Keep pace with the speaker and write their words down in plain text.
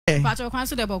Pacho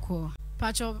kwanso de boko.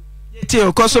 Pacho ti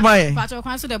o kosoma ye. Pacho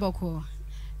kwanso de boko.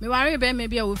 Me ware be me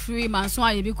bia wo free manso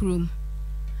aye bi kurom.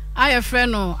 Aye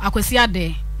friend no akwesi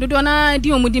ade. Dodo na di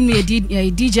omudim na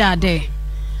DJ ade.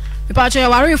 Me pacho ye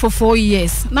ware for 4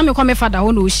 years. Na me kwa me father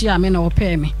ho na ohia me na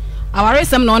ope me. Aware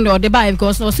sem na on the buy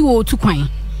because no si wo tu kwan.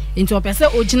 Into opese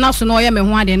ogina so na oye me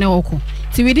ho ade na okọ.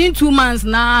 Ti within 2 months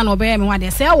na no be me ho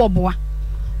ade se wo boa.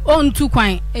 On tu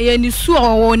kwan eye ni su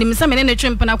owo ni mse me ne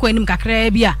twempa na kwa anim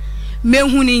kakra bia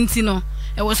mehu ni nti no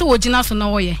e wo so ogina so na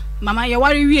oye. Mama ye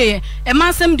ware wie e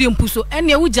mansem de mpuso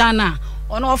ene ewugya na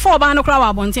ono ofo oba no kra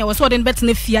wa bonten wo so de bet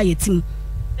na fia yetim.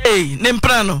 Ne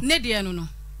mpra no. Ne de no no.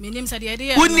 Menim se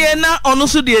de Unie na ono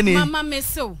so de ni. Mama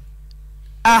meso.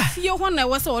 Fie ho na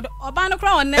wo so oba no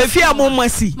kra on na. Fie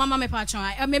amomasi. Mama me pa chon.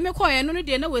 Me ko ye no no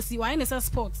de na wasi wa ne se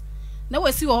sport. Na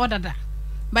wasi wo dada.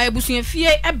 Ba ebusun fie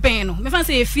eben no. Me fan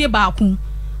se fie ba ku.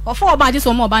 Ofo oba je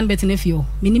so mo oba no bet na fie o.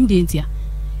 Menim de ntia.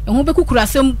 E ho be kukura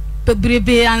sem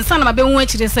brebe ansa na ba be hu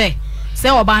akire se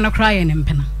oba no kra ye ne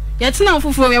mpena. Ye tena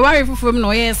fufuro me ware fufuro me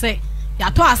no ye se ya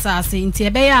to asase nti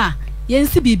ebe ya ye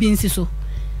nsi bibi nsi so.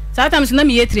 Sometimes na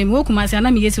me yetre me kumasi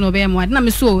na me yeti no be mo na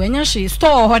me so enya hye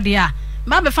store ho de a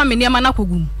ba be fa me niam na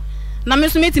kogum. Na me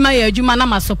so metima ye adwuma na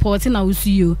ma support na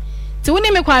usuyo. Ti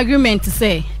woni me kwa agreement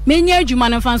se me nya adwuma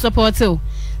na fan support o.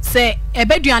 Se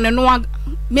ebeduane no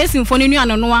mesin fo ne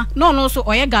nuane no na no so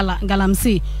oye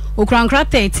galamsi okrankra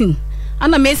 13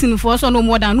 ana mesin fo so no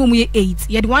more than no mu 8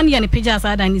 ye de 1 year ne page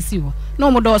asada ni si wo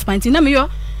no mo do spanti na me yo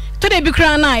to de bi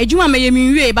kra na adwuma me ye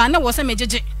minwie ba na wo se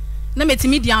mejeje na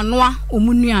metimi di anoa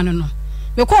omunuane no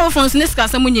me ko fonse ne ska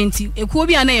sam nyenti ekuo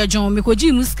bi ana ye jon me ko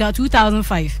gi musika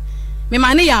 2005 me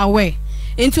ma ne ya we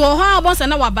enti o ho abonsa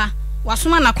na waba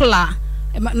wasoma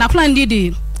nakola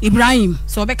ndidi Ibrahim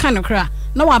so be kan kra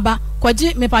na waba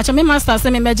kwaji me pacha me master se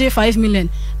me meje 5 million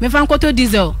me fan koto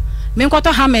diesel me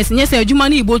koto hammers nye se adwuma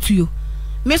na ibotuyo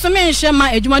me so me nhye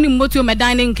ma adwuma na ibotuyo me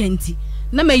dan ne nkanti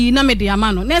na mayi na me de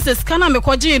ama no na se ska na me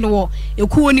kwaji no wo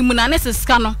ekuo ni mu na se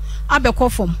ska no abekọ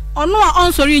fom ono a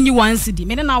onsori nyi 1 cedi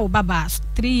me na wo baba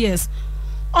 3 years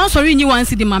onsori nyi 1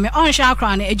 cedi ma me onhwe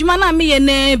akra na adwuma na me ye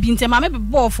na bi ntem ma me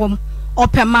bebo fom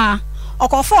opema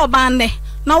okofo oba nne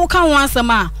na wo kan wan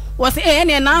asema wo se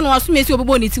ene na anu asumesi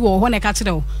obebo ni ti wo ho na ka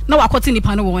kire wo na wakote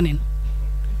nipa no wo ne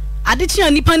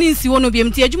adechia nipa ni nsi wo no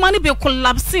biem ti adwuma ne be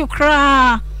collapse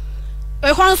kra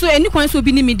e ho nso eni kwan so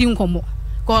obi ni medi nkomo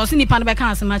ko se nipa no be kan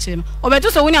asema kire me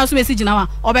obeto so wo ni asumesi gina wa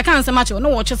obe kan asema kire no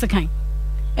wo kyese kan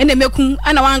ene mekun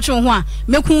ana wantwe ho a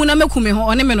mekun na mekume ho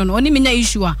one me no one menya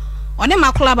issue a one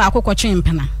makola ba akokọ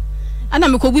twempena ana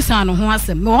mekobusa no ho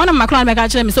asem me wona makola be ka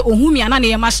kire me se ohumi ana ne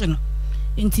ye mahye no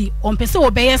enti ompese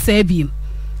obeye sa biem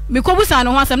mekobusa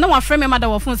no ho asem na wa frame mada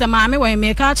wo fun se maame wo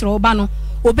me ka kire oba no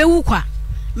obewu kwa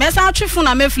mesa atwefu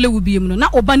na mefle wo biem no na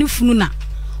oba ne funu na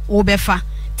obefa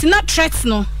ti na threats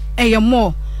no eye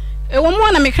mo ewo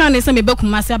mo na me kra ne se me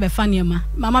bekumase abefa niema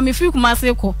mama me free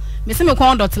kumase ko me se me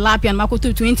kwa dot lapia na makoto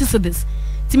 20 cedis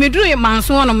ti me duru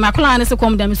manso no makola ne se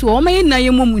kom da me so o maye na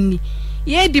ye momunni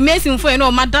ye di mesin fo e no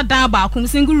madada ba akum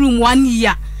single room 1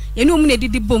 year ye no mu na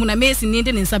didi bom na mesin ni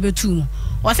de ne nsa betu mu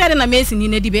o se de na mesin ni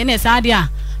na di be na sa de a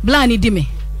bla ni di me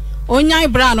onyan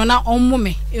bra no na ommo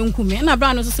me enkume na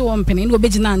bra no so se wo mpene na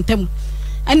obegina ntam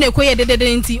ana ekoye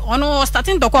dedede nti ono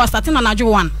starting na najo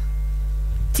 1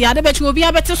 ti ade be chi obi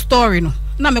abete story no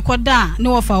na me koda ne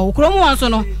wo fa okromo wonso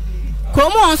no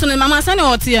mama sane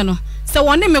otie no se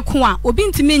wone me ko a obi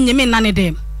ntime nyeme na ne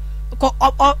dem ko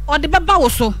ode beba wo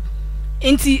so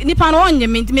enti nipa no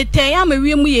onyeme ntime te ya ma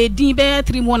wiemu ye din be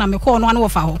 3 mo na me ko no ane wo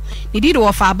fa ho ne di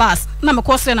wo fa bus na me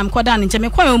ko sere na me koda ne nche me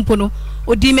ko yompo no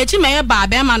odi mechi me ye ba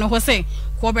be ma no ho se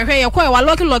ko behwe ye ko wa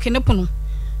loki ne pono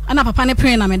ana papa ne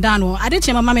pray na me da no ade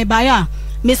che mama me ba ya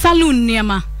me saloon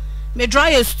niema me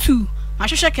dryers too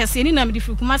ahwehwe kese ni na me di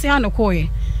fukumase ha no ko ye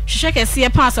hwehwe kese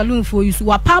pa saloon for you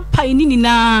wa papa ni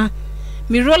na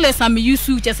me rollers am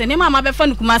yusu chese ne mama be fa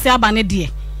nukumase aba ne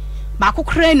de ba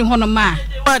kokra ni hono ma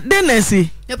denesi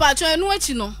e pa cho enu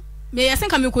achi no me yesen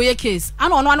ka me koye case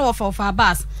ana ono ana wo fa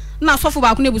bus na sofo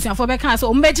ba ko ne busuafo be kan se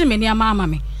o mbeje me ne ama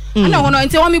me ana hono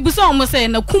enti wo me busa o mo se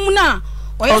na kum na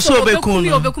oye so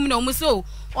obekum na o mo se o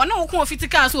ona wo kun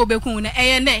ofitika so obekum na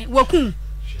eye ne wakun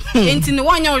enti ne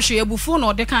wanya ohwe ebufu na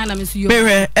ode kan na me so yo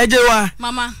behwe ejewa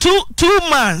mama 2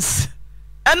 months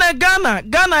ana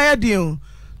Ghana ya dio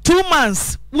 2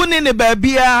 months woni ne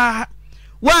baabia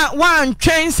wa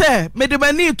ntwen se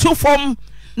medemani 2 form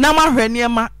na mahwene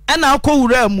ma ana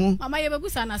akowura mu mama ye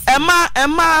bebusa na se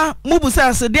ema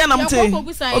mubusa se de na mte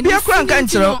obi akora nka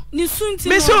nkyero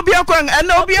me se obi akora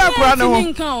ana obi akora ne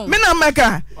ho me na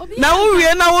meka na wo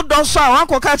wie na wo do so a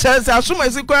wakoka kyere se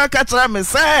asomasi kwa ka kyere me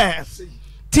se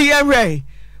ti ehwe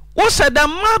wo said the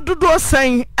mad do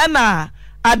saying Anna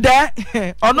Ada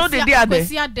or no the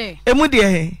other emu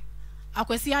de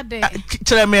akwesi ade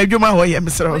kire me adwuma ho ye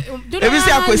mesro ebi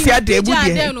se akwesi ade ebu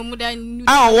de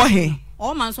wo he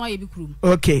o man so aye bi krum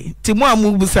okay ti mo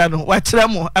amu busa no wa kire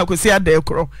mo akwesi ade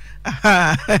kro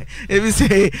ebi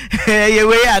se ye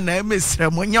we ya na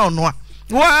mesra mo nya ono a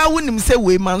wa wunim se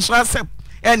we man so asem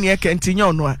ene e kenti nya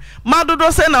ono a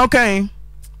madodo se na okan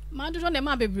madodo na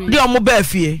ma bebre de omo ba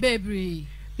fie bebre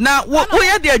na wo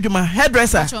ye de adwuma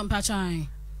hairdresser pachan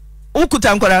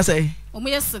ukuta nkwara say omo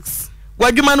ye 6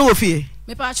 wadwuma no wo fie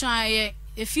me pachan ye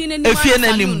efie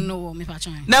nanim no me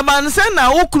pachan na man se na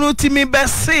wokunu timi be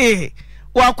se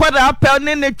wakwada apel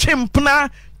ne ne twempna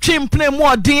mu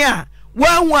odin a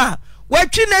wanhu a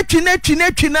watwi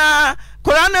na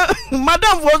kora na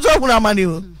madam vozo huna mani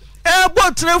o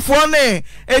botrefo ne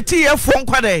etiyefo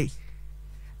nkwada e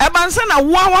ban se na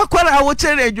wakwada wo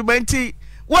chere adwuma nti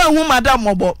wanhu madam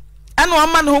mobo ana wa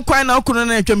man ho kwan na okunu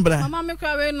na twembra mama me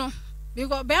kwa we no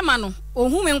because be ma no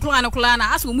ohun me nkla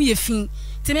na aso mu ye fin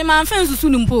ti me man fan susu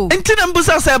numpo nti na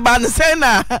mbusa se ba ne se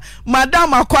na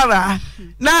madam akwara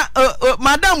na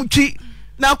madam twi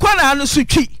na akwara no su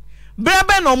twi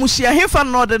brebe no mu hia hefa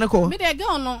no de ne ko me de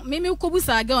girl no me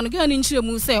kobusa girl no nchire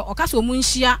mu se okaso mu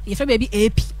nhia ye fe baby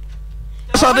AP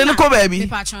so de ne ko baby me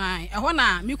pa twan ho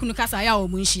na me kunu kasa ya o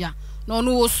mu nhia no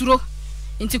no osuro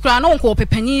nti kura no nko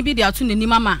pepanyi bi de ato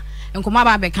nanim ama nkoma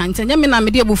ba be kan nya me na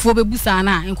me de ebufuo bebusa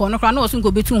na nko no kura no so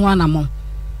nko betu ho anamo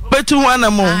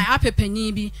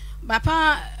apepanyi bi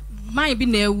papa man bi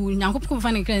na ewu nyankopon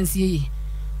fa ne kransie yi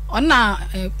ona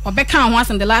obeka ho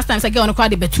asem the last time say girl no kwa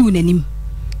de betu nanim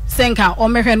senka o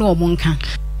mehwe no omonka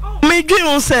me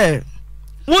dwin say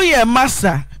wo ye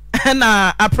master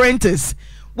na apprentice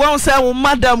won say wo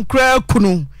madam kra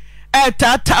kunu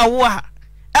tata wo a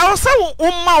e say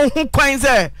wo ma ho kwan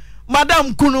say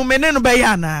madam kunu me ne no be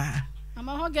ya na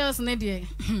ama ho girls ne de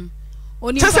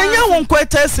Tese nya won ko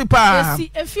etesi pa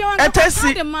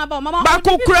etesi ba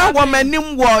kokura wo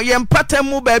manim wo ye mpatam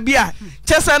mu ba bia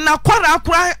tese na kwara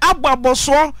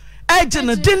agbaboso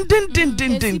agene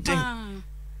din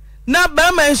na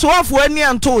ba man so afo ani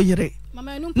anto yire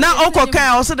na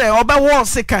okokan o se de obewo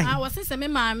se kan wo se me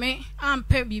maame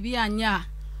ampe bibia anya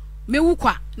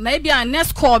mewukwa na ebia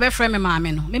next call be frame me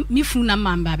maame no me funu na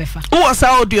mamba be fa wo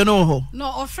sa audio no ho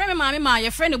no o frame me maame ma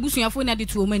ye frame busuafo na de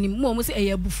to omani mo se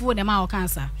eyabufuo de ma o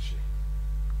kansa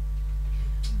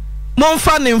mo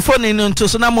fa ne mfoni no nto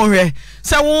so na mo hwe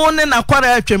se wo ne na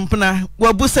kwara atwempna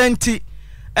wabusa nti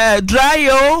dry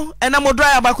yo na mo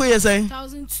dry abako ye sen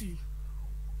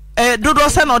 1002 dodo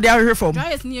se na o de ahwe fom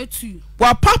dry is near 2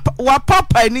 wa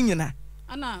papa ni nyina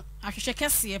ana ahwehwe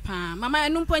kese pa mama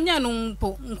enumpo nya no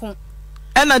mpo nko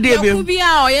ena de ebiem ku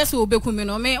bia o yeso obekumi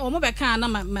no me o mo beka na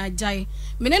majai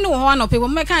me ne no ho anope mo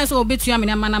meka so obetua me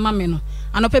na manama me no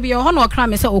anope bia ho na okra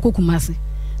me se okokumase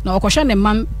na okohwe ne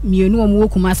mam mienu o mo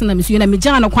okumase na mesu na me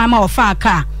gya no kwan ma ofa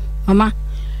aka mama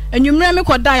enwumre me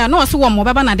koda ya na o se wo mo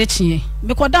beba na de chie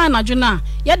me koda na dwuna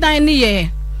ye dan ne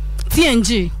ye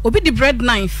TNG obi di bread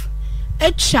knife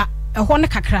echa ho ne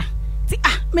kakra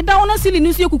me da wona sili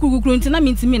nusu ekukukukuru ntina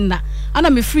mintimi nna ana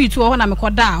me free to ho na me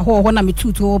koda ho na me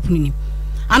tutu open ni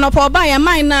anopo ba ya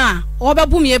mine na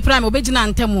obebum ye prime obegina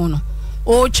ntemu no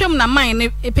o twem na mine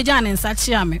ne epegya ne nsa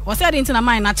chia me o se de ntina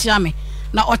mine na chia me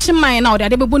na o chi mine na o de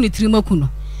bebu ne tirimaku no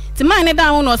ti mine ne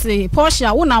da no se Porsche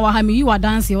wo na wa ha me yi wa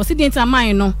dance o se de ntina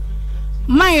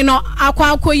mine no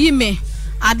akwa yi me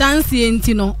adanse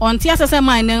enti no onti asese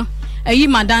mine ayi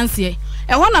ma dance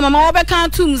e ho na mama obeka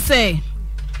tum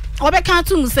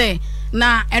say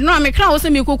na eno amekra wo se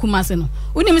me kokumase no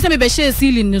unim se me be share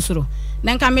ceiling ni soro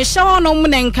na nka me hye no mu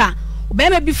na nka be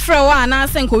ma bi frɛ wa na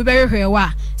se nka obi be hwehwe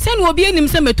wa se no obi anim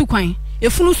se metu kwan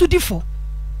efunu su difo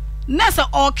na se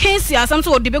o kensi asam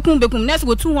so odi bekum na se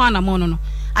go tu ho anamo no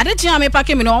ade tia me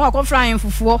pake me no wa ko fra yen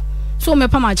fufuo so me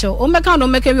pama che o meka no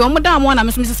meka wi o mu da mo na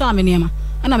me so me sisa me niema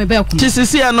ana me be akum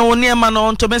tisisi ana wo niema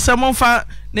no nto me se momfa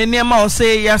ne niema o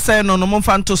se ya se no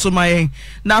momfa nto so mayen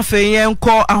na fe yen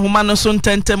ko ahoma no so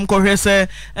ntentem ko hwe se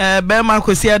be ma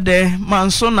kosi ade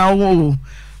manso na wo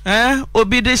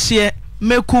obi de hye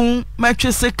mekun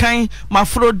matwese kan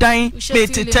mafro dan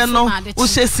betete no o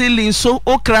hye silin so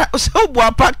okra o se obu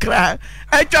apakra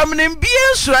atwamnem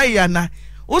bie sura yana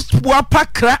o bu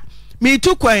apakra me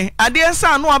tu kwan ade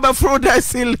sa no abafro da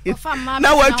silin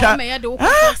na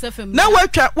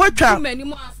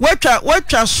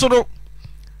watwa soro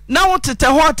na wotete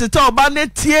ho tete oba ne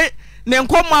tie ne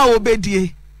nkoma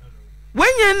obedie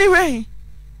wenye ni we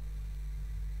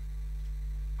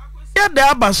ya da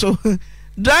abaso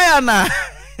Diana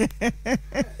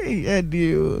yeah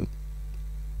dio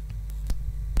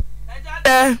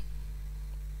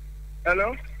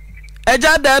Hello?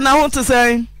 Eja de na ho to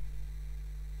say.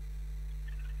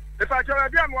 If I tell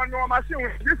you I'm one more machine,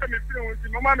 you say me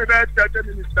feel no man be 30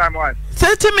 minutes time one.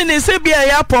 30 minutes e bia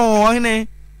Agyapong hene.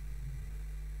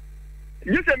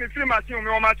 You say me feel machine,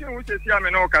 me machine we say me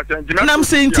no ka change. Nam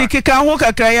say nti keka ho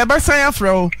kakra ye besan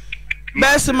afro.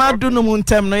 Best ma do no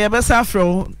muntem no ye besan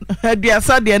afro.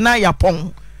 Aduasa de na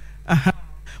Agyapong.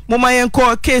 Mama yen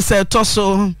ko case to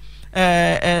so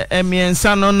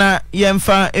emiensa no na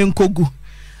yemfa enkogu.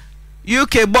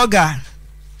 UK Boga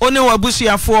oni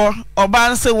wabusuafo oba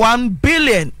nse 1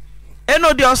 billion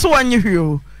eno de oso wanye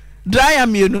hwio dry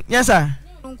amienu yesa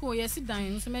nko yesi dan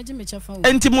nso meje mechefa wo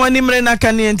enti mo ani mre na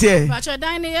kan enti e bacho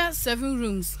dan ne 7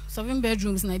 rooms 7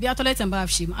 bedrooms na bia toilet and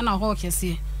bathroom ana ho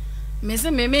kese me se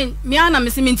me ana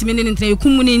me se ntimi ne ntra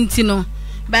ekum ne nti no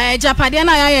ba japade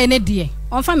na ya ne de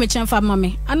onfa me chemfa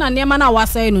mame ana ne ma na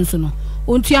wasai no nso no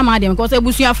ontu ama de because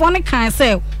abusuafo ne kan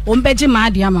se ombeje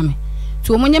ma de ama me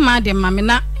to omonye ma de mame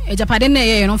na ejapade na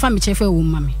ye no fa me chefa wo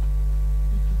mame.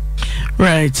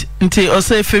 Right nti o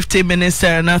say 50 minutes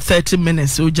na 30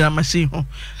 minutes o jama machine ho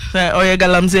oye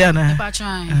galamze ana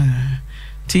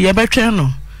ti ye betwe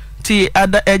no ti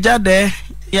eja de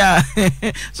ya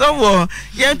so wo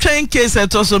ye twen case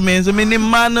to so means me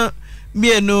man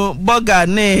mienu boga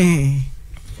ne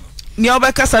ni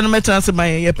obekasa no metanse man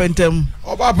ye pentem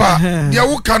obaba de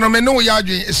wo kano me no ya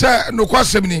adwen se no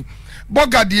kwasem ni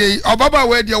boga de obaba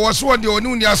we de wo so de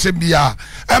onu ni asem bia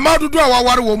e ma dudu a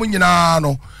waware wo mu nyina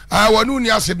no wonu ni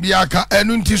asem bia ka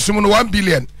enu nti sum no 1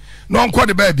 billion no nko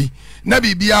de baabi na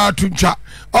bibia tuntwa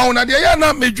na de ya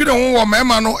na medwire ho wo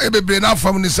mema no ebebre na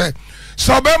afam ni se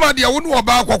so be ma de wo no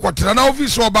oba akwakwotera na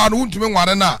office oba no ntumi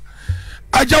nware na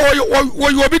aja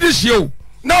wo obi de hie o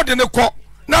na de ne kɔ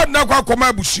na kwa akoma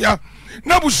abusia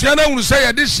na busia na hunu se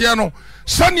ye de hie no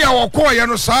sania wo kɔ ye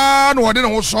no saa na wo de ne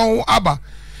ho son aba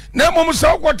na mom se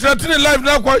kwotera tini live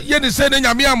na kwa ye ni se ne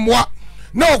nyame ammoa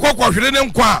na wo kwahwere ne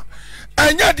nkwa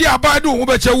anya di abade wo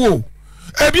beche wo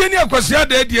ebie ni akwasia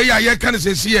da die ya ye kan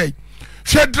se sie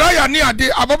hwe dryer ni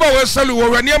ade ababa we selu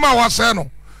wo wani ma wa se no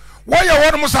wo ye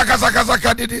wo no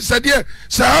sakasakasaka de se die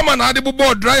se hama na ade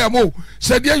bobo dryer mo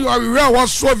se die you are wa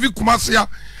so vi kumasia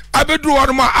abedu wo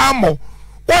no ma amo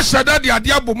wo sheda de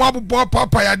ade abomo abobo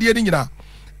papa ya de ni nyina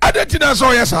ade ti na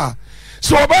so yesa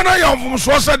so oba na ya mfum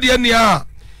so sa de ni a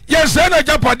yes na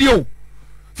japade o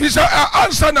fisa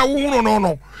answer na wo hunu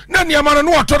no na niama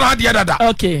no wato na ade dada.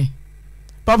 Okay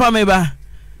papa meba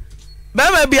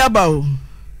baba bi aba o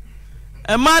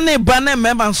e ma ne ba ne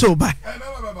meba so ba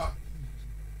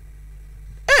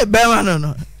baba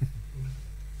no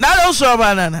na lo so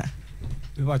ba na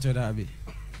baba choda bi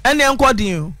ene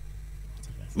enkodin o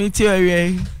mi ti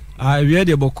awie awie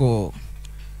de boko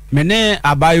mene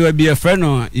abayo bi e friend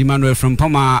no Emmanuel from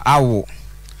Poma awo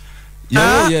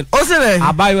o se le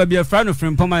abayo bi e friend no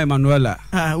from Poma Emmanuela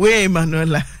we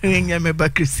Emmanuela nya me ba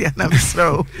Christiana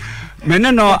misro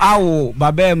mene no awo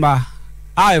babema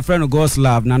a friend no God's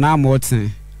love na na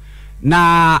moten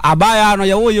na abaya no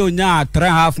ye wo ye onya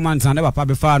 3.5 months na papa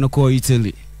be fa no ko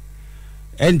Italy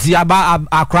enti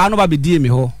akra no ba be die mi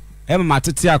ho e ma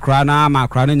tete akra na ma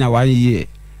akra no nya 1 year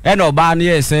e no ba no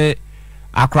ye se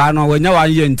akra no wanya 1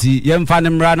 year enti ye mfa ne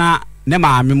mra na ne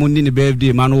maame mu ni ne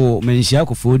birthday ma no menhia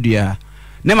Akufo Addo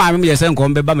ne maame mu ye se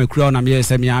nko be ba makura na me ye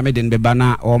se me ame de ne be ba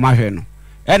na o ma hwe no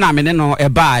e na me ne no e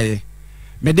baaye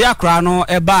me de akra no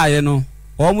e baaye no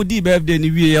o mu di birthday ni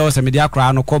wie o se me de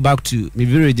akra no call back to me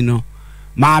village no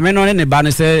maame no ne ba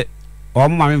ne se o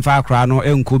mu maame mfa akra no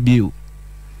enko biu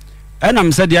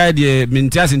enam se dia de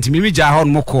mentias ntimi mi ja ho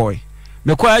no mokoi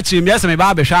me ko achi me se me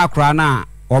ba be hwa akra na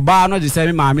oba no de se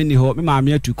me maame ni ho me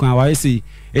maame atukwan wa esi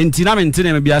enti na me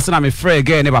ntine me bia se na me frɛ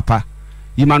again ne papa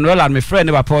Emmanuel and me frɛ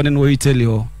ne papa ne no Italy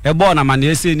ho e bo na mane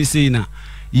ese ni sei na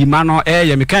Emmanuel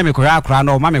ye me kan me ko akra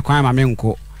na o ma me kwan ma me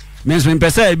nko me nso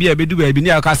mpesa bia bedu ba bi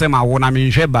ni aka se ma wo na me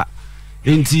nhwe ba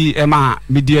enti e ma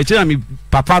me di achi na me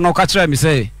papa no ka kire me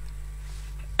se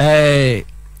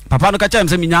papa no ka kire me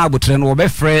se me nya abotre no wo be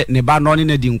frɛ ne ba no ne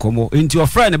na di nkomo enti o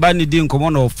frɛ ne ba ne di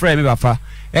nkomo no o frɛ me papa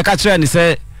e ka kire ne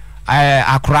se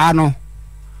akra no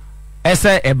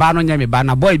ese e ba no nya me ba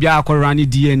na boy bia akora ne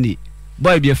DNA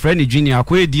boy bia frɛ ne junior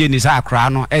akwa DNA sa akra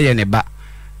no eye ne ba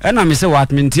e na me se what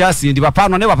mentiasi ndi papa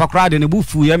no ne papa kra de ne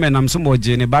bufu ye me nam so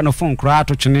moje ne ba no phone kra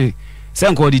to twene se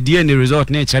nko di DNA result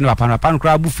ne kire ne papa no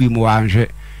kra bufu mu anhwe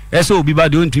ese obi ba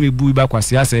de ontumi bu ba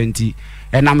kwase asa enti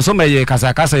e nam so meye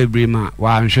kasa kasa ebrema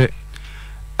wa anhwe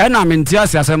e na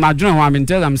mentiasi asa ma dwene ho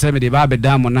mentiasi am se me de ba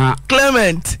bedam na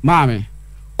Clement mame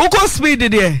uko speed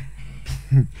de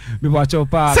me watch up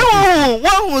pa se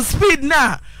wo speed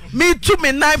na me to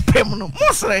me 9 pem no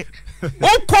mosre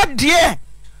uko de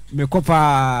Me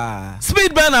kopa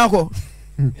speed ban ako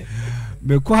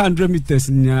me ko 100 meters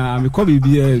nya me ko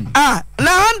bibia na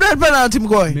 100 penalty me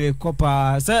go me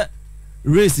kopa say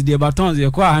race the batons ye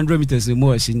ko 100 meters mo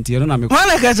shinti no na me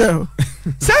wala ka say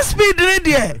say speed ni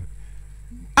there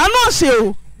ano se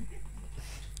o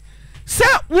say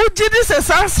wo gidi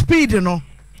say speed no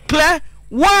clear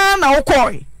one na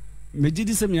okoi me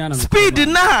gidi say me ana speed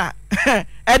na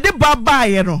e de baba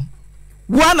ye no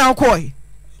one na okoi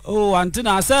oh Auntie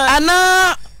Naa say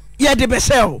ana ye de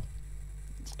besel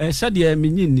shade me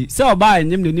nyini say oba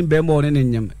enyem ne nimbe mo ne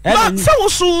nyem say wo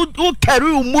so wo carry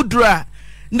umudra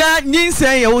na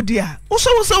nyinsen ye wo dia wo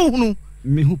so hunu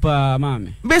me hu pa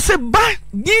maame be se ba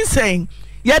nyinsen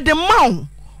ye de maw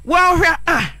wo hwe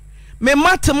me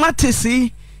mathematics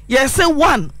ye say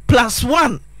 1 +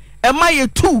 1 e ma ye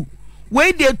 2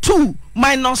 we de 2 -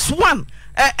 1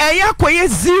 ya koye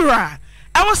 0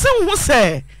 I was say hu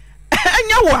say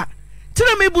anya wa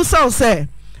tire me bu say say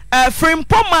frame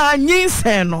poma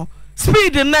nyinsen no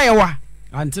speed na ye wa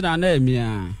Auntie Naa na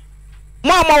emia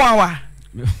mo wa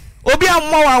obi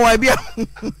amwa bia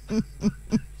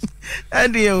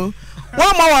adio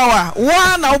wa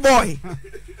one boy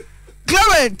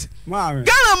Clement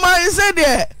Ghana man say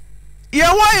there ye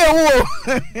wo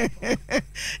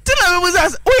tell me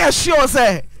was we are sure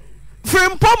say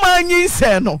from poma nyin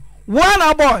say no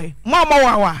one boy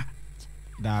mama wa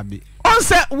dabi on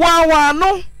say wa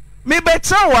no me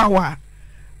betra wa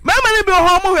mama ni bi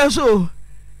ho mo hwe so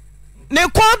ne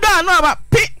kodo na ba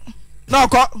pi no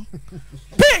ko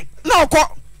pi no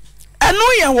ko enu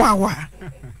ye wa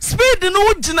speed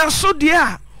no ugina so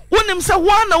dia wonim se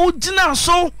wa na ugina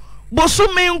so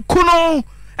bosume nkuno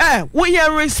wo ye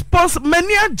response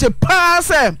many Agyapong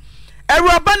se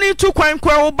Ewuraba ni tu kwan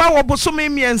kwa wo ba wo bosume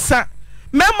miensa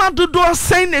mema dodo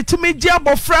sen na tumi gi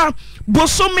abofra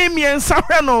bosume miensa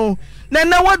hwe no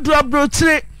na wadu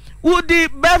abrochire wudi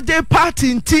birthday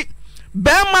party nti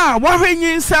bema wa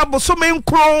hwenyinsa bosume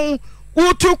nkron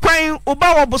utu kwan wo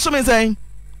ba wo bosume sen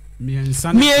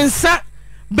miensa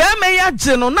bema ya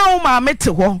gye no na wo ma mete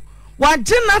ho wa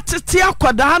gye na tete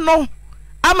akoda no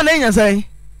amana nya sen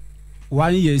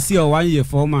 1 year see or 1 year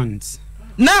 4 months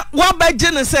na wa ba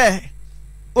gye ne se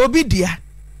obi dia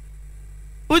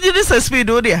ujidi se speed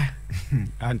o dia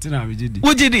Auntie Naa mejidi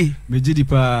ujidi mejidi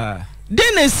pa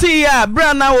den see ya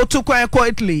bra na wo to kwan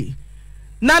quietly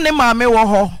na ne maame wo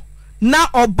ho na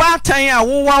obatan a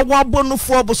wo wa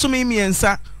bonufo obosomi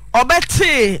miensa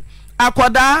obete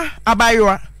akoda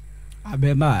abayoa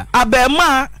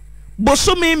abema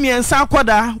bosomi miensa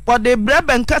akoda wode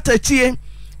brebe nkatachie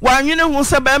wanwene hu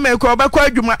se ba me ko obekwa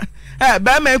adwuma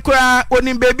ba me kura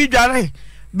onim baby dware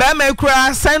ba me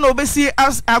kura sen obesi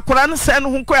akora no sen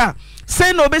hu kura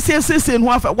sen obesi sese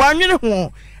hu afa wanwene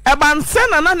hu e ban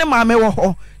sen na ne maame wo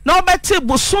ho na obete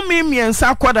bosomi miensa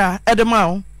akoda edema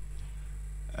o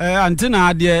Auntie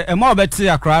Naa de e ma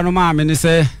obete akora no maame ne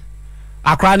se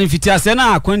akra no fiti ase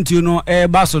na akwantu no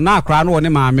ba so na akra no woni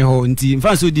maame ho nti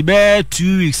mfa so di be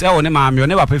 2 weeks woni maame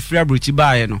ne ba pefra brochi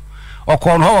baaye no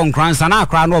okon ho Nkansah na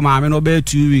akra no maame no be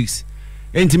 2 weeks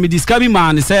enti me discover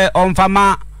man se onfa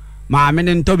ma maame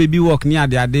ne nto bebi work ni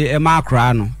ade ma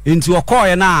akra no enti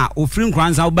okoye na ofiri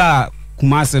Nkansah ba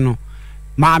kumase no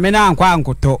maame na ankwa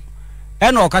ankoto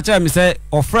e na okacha me se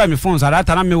ofra me phone so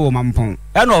data na me wo mampon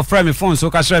e na ofra me phone so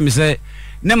ka share me se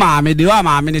ne maame de wa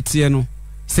maame ne tie no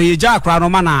se yeja akra no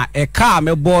ma na e ka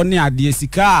mebo ne ade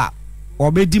sika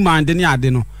obedi mande ne ade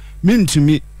no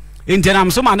mintumi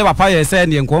entenam so ma ne papa ye se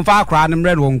ne nkomfa akra ne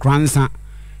mre no Nkansah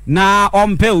na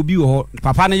ompe obi ho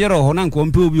papa ne yero ho na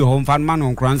nkompe obi ho mfa ma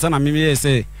no Nkansah na me ye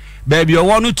se baabi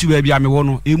owo no tu baabi ame wo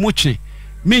no emuche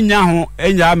minya ho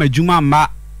enya amadwuma ma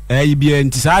bia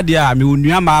nti saade a me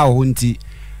onua ma ho nti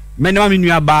me ne ma me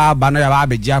nua ba na ya ba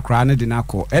beji akra ne de na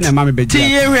ko ene ma me beji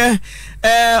ti yewe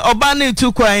oba ne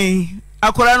tu kwan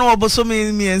akora no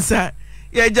obosomi miensa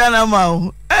ye jana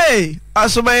ma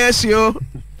asoba yesio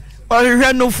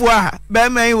ohwehwe nofo a ba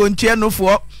man wontua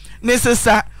nofo ne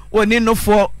sesa woni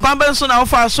nofo kwamba so na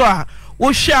ofa so a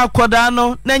wo hwe akoda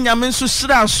no na nyame nso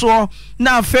sira so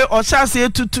na afe osase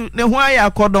etutu ne ho aye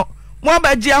akodo mo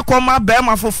abaji akoma ba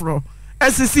ma foforo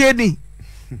asisie ni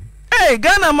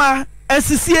Ghana ma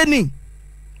asisie ni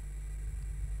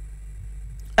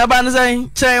abanzan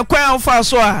chen kwan ofa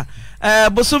so a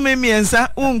bosomi miensa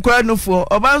unkwa nufo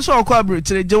obanso okwa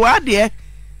abrochire je wade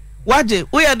waje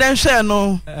uye den hwe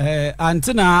no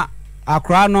Auntie Naa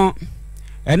akra no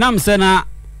enam se na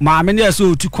maame ne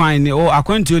so otu kwan ne o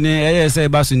akwantu ne eye se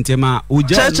ba so ntema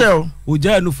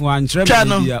oja nufo ankyere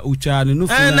bia otwa ne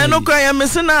nufo na no kwan ya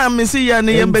mesi na mesi ya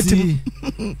ne yembetim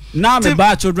na me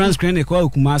ba children's clinic kwa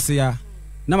kumasi ya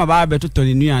na maba beto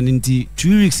toni nuane nti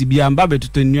 2 weeks bia mba beto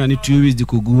toni nuane 2 weeks di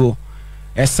koguo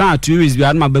esa 2 weeks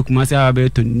bia na maba kumasi aba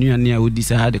beto nuane a odi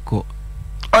sa ha de ko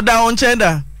oda on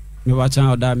chenda me wa chan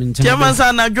oda me nchen Chairman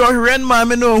sa na jo hwen ma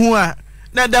me no hu a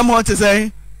na dem hot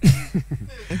say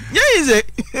yeah is it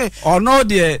no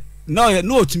de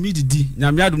no otumi didi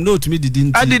nyame adum no otumi didi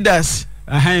nti Adidas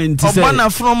nti say obana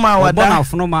from ma wada obana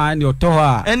from ma ni oto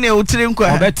ha ene otire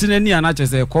nkwa obetine ni ana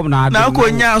chese kom na adum na ko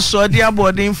nya so de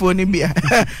abodin fo ni bia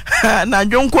na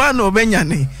dwonkwa na obenya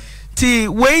ti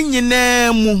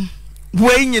wenyina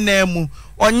mu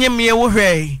onyemye wo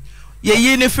hwe ye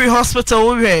yi ni free hospital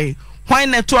wo hwe hwan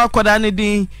na to akoda ne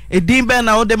din edin be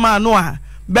na wo de ma no a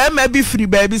be ma bi free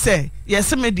baby say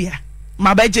yes media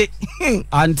mabeje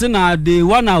Auntie Naa de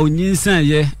wana onyinsan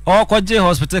ye okoje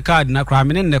hospital card na kra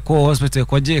me ne ko hospital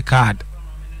koje card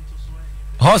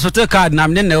na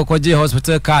me ne koje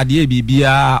hospital card ye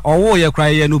bibia owo ye kra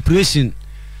ye no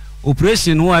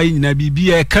operation wo ayi na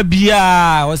bibia ka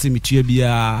bia wo se mitua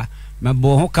bia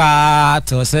mebo ho ka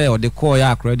to se o de ko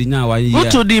ya kra di nya wa yi ya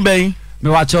utu di ben me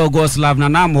wa cho God's love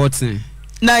na moten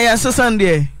na ya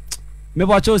sesande me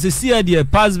wa cho se see there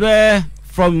pass be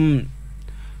from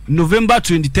November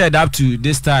 23rd up to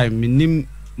this time minim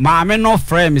maame no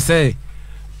frame me say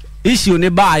issue ne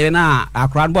ba ye na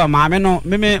akra bo maame no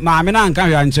me maame na nka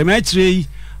hwa nche ma chire yi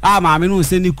a maame no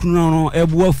se ni kunu no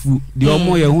ebuafu de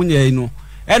omo ye hunye no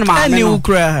en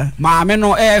maame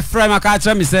no frame aka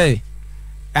chire me say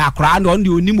akra no ndi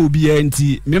onim obi ya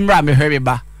nti memra me hwe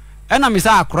ba ena me say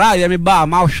akra ye me ba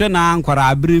ma hwe na nkwara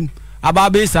abrim aba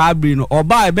be sa abri no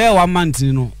oba ebe 1 month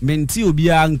no menti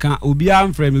obia nka obia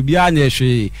mfrem obia nya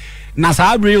hwe na sa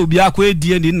abri obia ko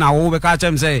edie ni na wo be ka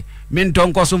chem say mento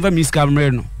nkoso mfa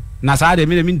miskamre no na sa de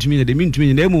me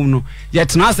ntumi na emum no ye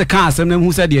tena se ka asem na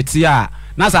hu se de ti a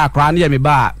na sa akra na ye me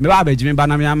ba ba me ba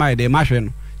na me ama de ma hwe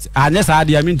no anya sa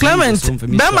de me ntumi Clement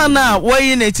bema na wo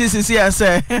yi na ti sisi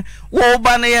ase wo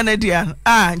ba na ye na dia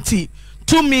anti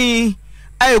to me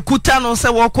kuta no se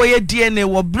wokoye DNA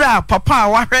wo bra papa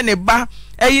wa hwe ne ba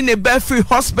eyi ne ba free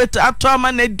hospital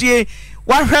atoma na die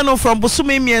wa hwe no from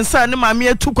busumi miensa ne mame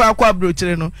atukwa akwa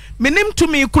brochire no menim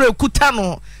tumi kura kuta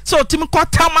no so timi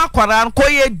kotam akwara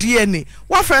koye DNA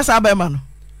wa first abema no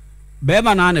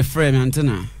bema na ne frame Auntie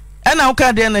Naa ena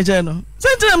uka de na je no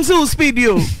sentinam se speed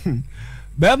yo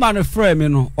bema ne frame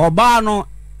no oba no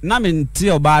na menti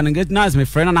oba no get nice me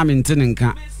friend na menti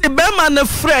nka bema ne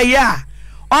frame ya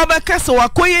obeka se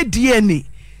wakoye DNA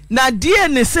na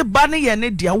DNA se ba ne ye ne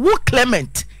dia wo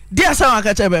Clement dia sa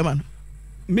waka che be ma no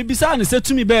me bisa ne se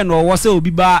tumi be no wo se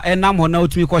obi ba enam ho na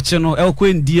otumi ko che no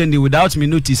elko DNA without me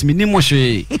notice me nimo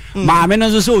hwe ma me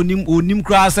no so onim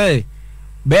kra se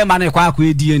be ma ne kwa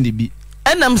akwa DNA bi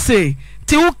enam se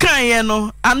ti wo kan ye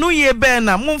no anu ye be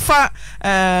na mumfa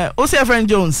o se friend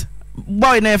Jones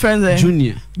boy na friend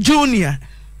Junior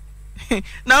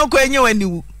na ko enye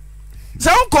waniwu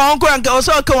sa unko anka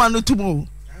oso ka wanu tumu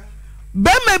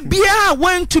be ma bia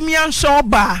wantumi ansho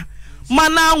ba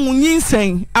mana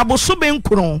nwunyinsen aboso be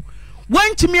nkron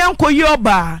wantumi ankoyi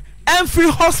oba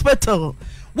free hospital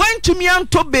wantumi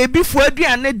anto baby fu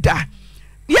aduane da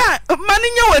ya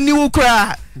maninya waniwu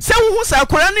kra se wo sa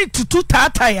kora ni tutu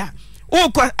tata ya o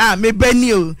ko me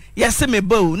bani o yese me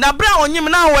bo na bra onyim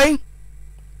na we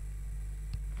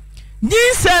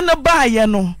nyinsen no ba ye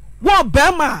no wo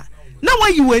be ma na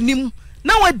wayi wanim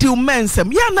na wadi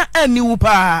umensem ya na aniwu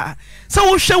pa so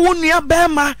wo hwe wo nua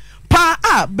bema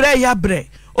pa bre ya bre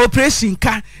operation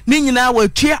ka ni nyina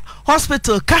watua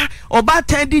hospital ka oba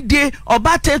tendide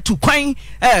oba tetu kwan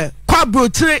kwa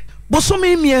brotire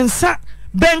bosomi miensa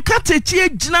benka techie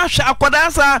gina hwa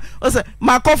akoda sa o se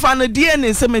makofa no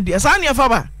DNA se media sa ne fa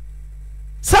ba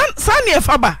sa ne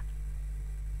fa ba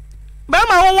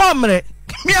bema wo wo mre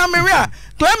mi amere a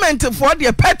Clement for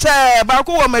the pet ba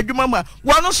ko wo madwuma ma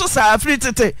wono so sa free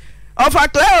tete of a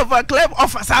club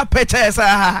of sa pet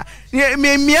sa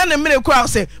me na mire ko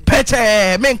say pet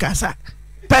me nkasa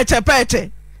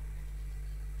pet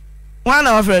one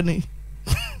of friend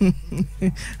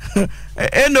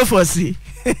eno for see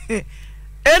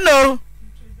eno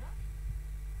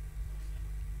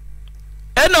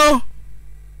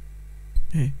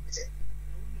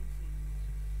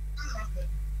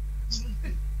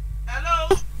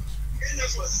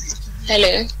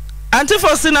Hello. Auntie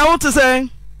Faustina, what to say?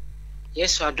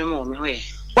 Yes, I don't know me.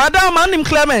 What down man him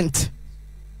Clement?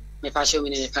 Me pass you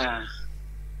in the car.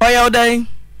 Why are they? Me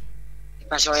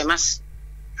pass you mas.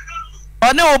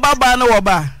 Oh no, baba no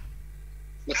oba.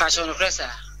 Me pass you no pressa.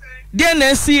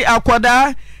 DNC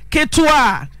akwada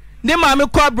ketua. Ne mame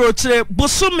kwa brochire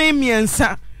busumi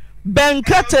miensa.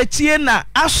 Benka techie na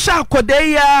asha akwada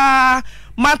ya.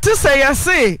 Matisa ya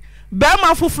se.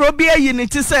 bema fufuro bi ayi ne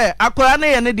ti se akora na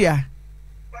ye ne dia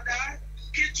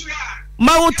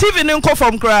ma wo TV ne nko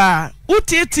fom kra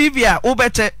uti TV a wo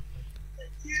bete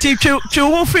ti twi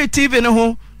ho free TV ne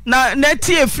ho na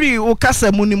tie free wo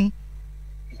kasa munim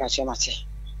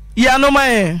ya no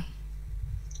mae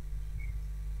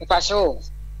Paso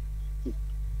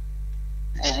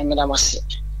madam wasi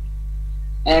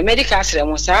medical sere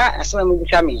mo sa asema mu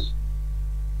bitwa me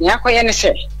ni akoye ne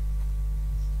se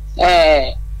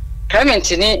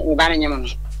Clement ni me ba na nyam no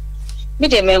me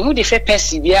de me hu di fe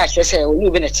pesi bi a kyese oni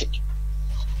obi na ti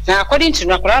na according to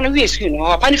no akora no wi school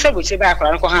no opa ni fe bo che ba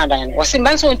akora no ko ha dan wasi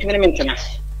mban so ntimi ne mentena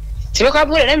ti me ko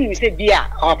abu na me se bi a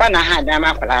opa na ha dan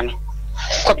ma akora no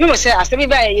ko pi mo se asemi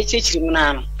ba ye chichiri mu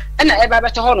na no na e ba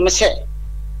beta ho no me se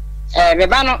me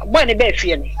ba no boy ne ba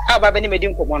fie no a ba ni medi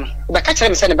nkomo no ba ka kire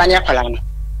me se ne ba ne akwala no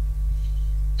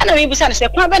ana me bisa ne se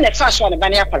kwa ba ne fa so ne ba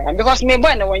ne akwala because me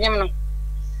boy ne wonyem no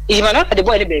iba no de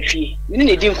boy ne ba fie ni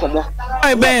ne di nkomo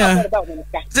ai ben ya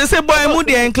se boy mu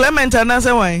de Clement na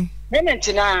se wan Clement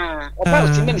na oba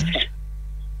otime miska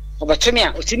oba tumi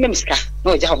a otime miska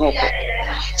no ja ho ko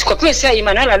ko pe se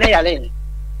Emmanuel ala ya le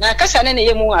na kasa ne ne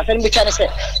yemu afa ne bi twa ne se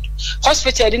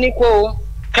hospital de ni ko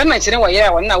Clement ne wo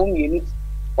yera won na wo mienu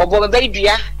obo be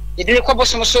dua ye de ko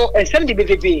bosom so ensem de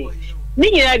bebebe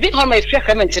ni nyina bi ho ma efia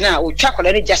Clement na o twa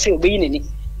kola ne jase obeyi nani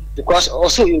because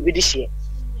also you be this year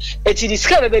eti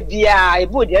diska bebe bia e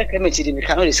bo de Clement de bi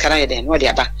kanu diska na ye den no de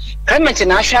aba Clement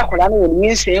na ahwa kola no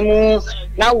woni nsemu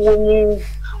na wo mu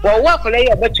wo wa kola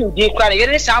ye betu di kwa na ye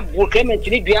ne sa bo Clement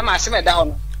ni dua ma asem da ho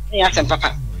no ya asem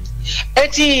papa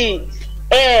eti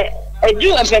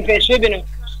edu empempe so bi no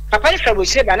papa ni fa bo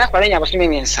se ba na kola nya bo so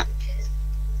mensa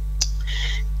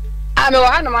ame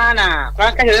wa hanu mana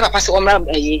kwa kan je papa se omra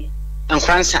ayi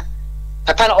ankransa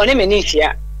papa no one meni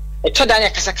fia etoda nya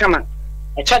kasa kama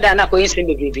etoda na ko yin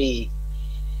bebrebe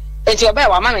enti oba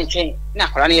wa mama nchen na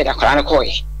akora no ye da akora no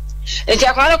koye enti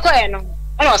akora no koye no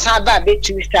ana osan ba be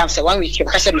 2 weeks time se 1 week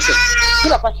ka se mse ni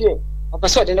papa se papa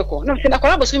so de ne ko no se na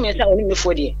akora bo so mi nsa oni me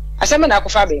fo de asema na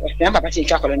akofa be osan papa se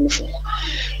akora no fo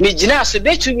me gina so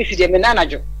be 2 weeks de me na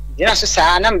anajo gina so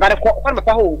sa na mbare ko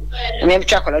papa ho me me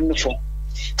akora no fo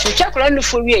Tucha kola no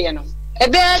fo wie ye no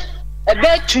ebe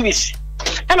 2 weeks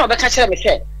ana obeka kire me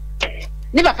se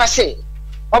ni papa se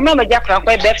o ma ma ja kola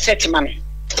ko ebe set ma me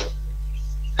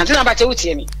antu na ba che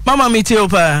wutie mi mama mi tie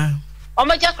opa o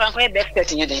ma ja kola ko ebe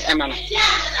set nye den ema no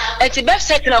eti be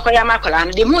set na ko ya ma kola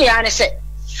no de mu ya ne se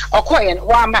okoye no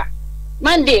wa ma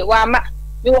Monday wa ma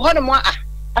mi wo hono mo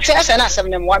afi asa na asem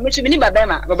ne mo mi tu mi ni baba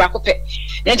ma baba ko pe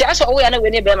nti asa o ya na we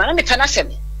ni be ma na me kana asem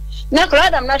na kola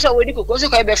adam na so we di kokko so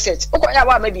ko ebe set o ko ya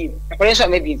wa ma bi akore so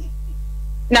ma bi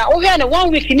na o hia na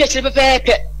 1 week ni akire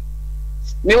pepepe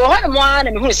me wo hono mo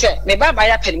na me hu se me baba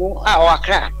ya pani mu a o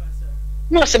akra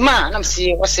no se ma na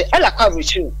msi wo se ala kwa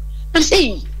ruchu na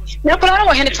se na kola na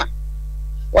wo hene fa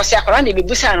wo se akora na be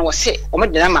busa na wo se o me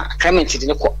dina ma Clement de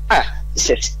ne ko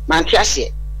set man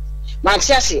tiase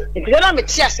nti na me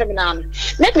tiase me na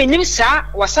me nim sa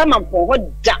wasama mpo ho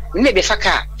da me be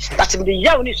faka but me de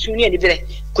yawo ni sunu ni bere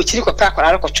ko chiri ko pa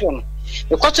akora ko to no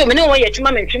me ko to me ne wo ye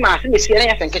twuma me twuma ase me sie na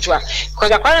ya fenketwa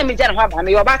because akora me jana ho aba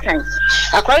me yo batan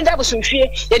akora da bo sunfie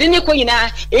ye de ni ko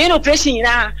nyina ye no operation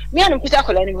nyina me anum kuta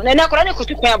akora ni na akora ne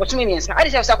kutu kwa boto me nsa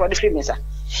ade se akora de free me nsa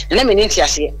na me ni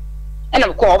tiase ena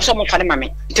ko obo so mo fa ne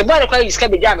mame nti bo akora yiska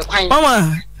be ja me kwan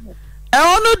mama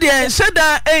onu de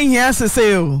sheda ehia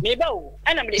sese o me ba o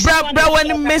ana me bra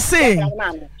wani mese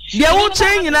de wo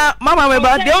chenyina mama me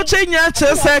ba de wo chenyina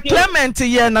chese Clement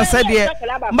ye na se de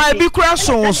ma bi kura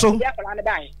so wo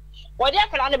de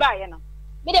akala ne ba ye no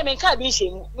me de me nka bi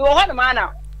shemu me wo hono ma na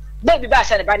baby ba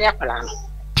sa ne ba ne akala no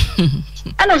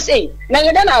ana say na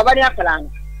ye da na ba ne akala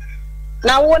no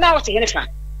na wo na wo te ne fa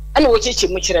ana wo cheche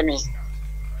mu kire me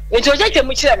e to cheche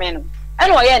mu kire me no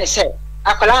ana wo ye ne se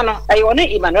akala no ayi one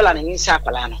Emmanuel na nsa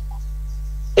akala no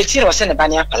etire wo se ne ba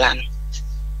ne akala no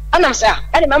anam sa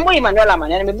ani mambo Emmanuel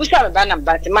amane me busa me ba na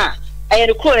batima ayi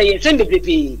ne kro ye nsem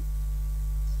bebrebe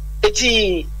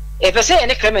eti e pese ye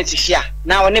ne Clement hia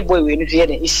na one boy we no hia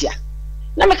de hia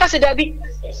na me kase da bi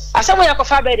asamo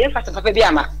yakofa ba de mfata papa bi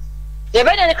ama ye be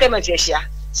ne Clement hia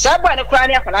sa boy ne kra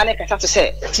ne akala ne kasa to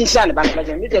se tinsa ne ba na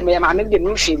baje me de me ma me de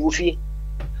mu hwe bu fie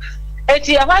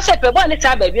eti afa se pe boy ne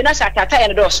ta ba bi na sa tata ye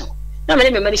ne doso na me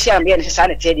mani share me ne sa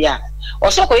na tedi a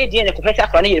oso ko yedi ne ko pesa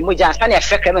akora ne yiri mo ja sa na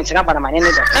afre Clement na bana mane ne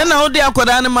do na odi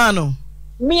akoda ne ma no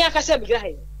mi aka se bi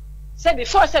grahe se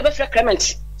before se be afre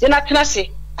Clement je na tena se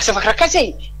ase fakra ka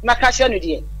sei maka se no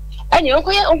die anye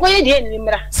onko ye die ni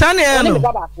mra sa na no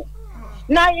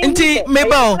na nti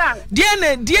mebo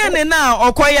die ne na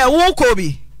okoye wo ko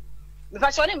bi me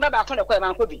fa so ne baba ko ne ko e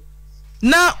man ko bi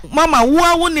na mama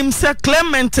wo nim se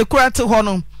Clement kurate ho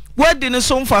no wadi ne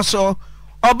so mfa so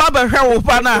oba behwe wo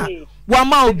pa na wa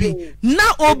ma obi na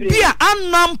obi a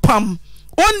anampam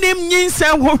onim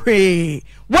nyinsen ho hwe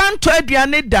wan to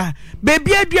aduane da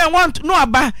bebi aduan want no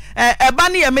aba eba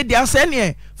ne ya media se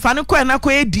ne fa ne kwa na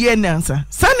kwa edie nansa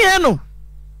sane no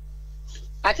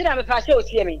ati na me pa se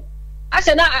otie me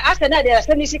asena de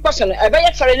aseni si question ebe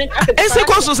ye fere ni esi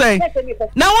koso say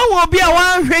na wa obi a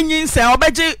wan hwe nyinsen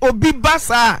obeje obi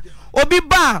basa obi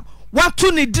ba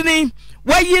watu ne dini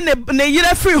wayi ne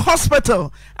yire free hospital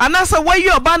anasa wayi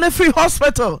oba na free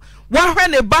hospital wa hwe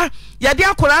ne ba yade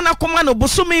akora na koma no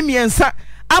bosome miensa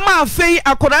ama afei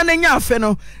akora na nya afe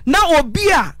no na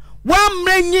obi a wa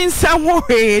mranyinsa ho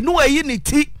hwe no wayi ne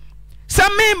ti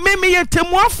me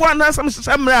yetemuafo anasa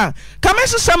msemra kama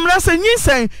semra se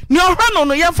nyinsen ni ohwa no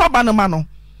no yemfa ba no ma no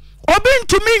obi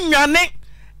ntumi nwane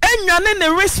enwane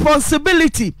ne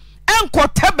responsibility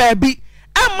enkote baabi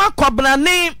ama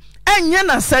kobrane enye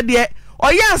na sede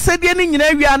oya asede ni nyina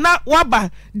wi ana waba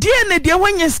die ne de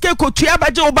wanye ske kotua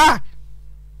baje oba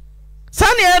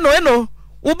sane eno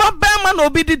uba bema na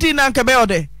obi didi na nka be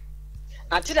ode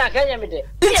ati na kanya me de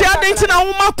nti adenti na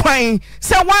woma kwan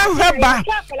se wan hweba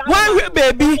wan hwe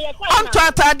baby onto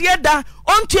atade da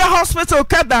onto hospital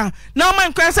kada na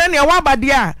man kwan se ne waba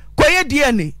de a koye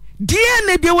die ne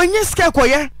de wanye ske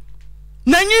koye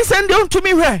na nyi se de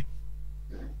ontumi hwe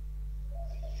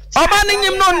oba ni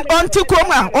nyim no onti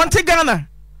kroma onti Ghana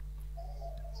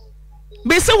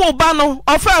bisi wo ba no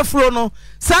ofa afro no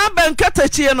sa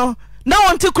benkatachie no na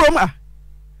onti kroma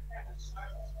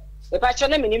e pa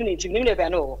chone minim ne be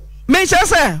no me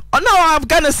say ona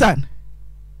Afghanistan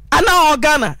ana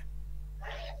Ghana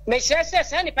me say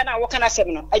ni pa na wo kana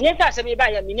sem no enye ta sem ba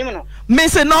ya minim no me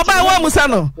say no ba wa musa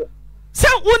no se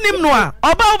unim no a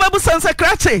oba obabu sansa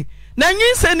krache na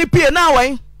nyinse ni pie na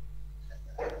wan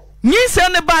nyinse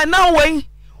ne ba na wan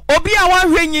obi a wan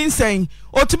hwe nyinsen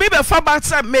otumi be fa ba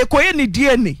sa me koye ni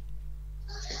DNA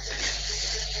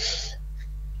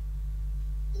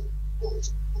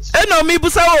eno mi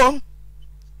busa wo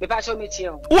me pa so mi tie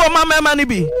o wo mama ni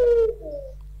bi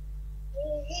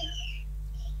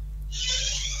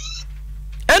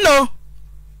eno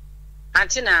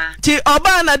Auntie Naa ti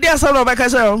oba na dia so ro be ka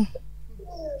se o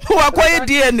wa koye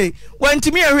DNA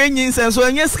wantimi ehwe nyinsen so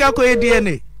enye sika koye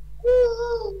DNA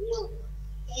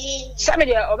Sami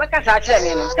de obeka sa kire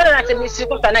me no kire na temi si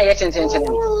ko na ye chenchen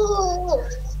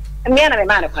me na me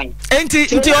ma na kwan enti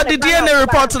o di DNA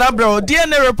report na bro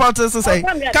DNA report so say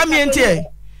come here ntie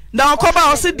na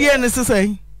okoba o si DNA so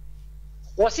say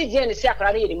wo si DNA si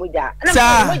akra na ye ni moja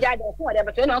na moja de ko de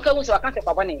beto na onka wu so aka se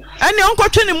kwabo ne ani onko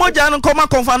twe ni moja no koma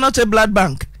confirm not blood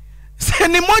bank se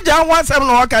ni moja wan sem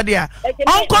no waka dia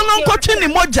onko no onko twe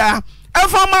ni moja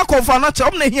efa ma confirm not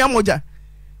om na hia moja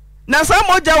na sa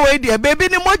moja we dia baby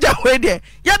ni moja we dia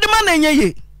ya de ma na enye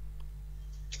ye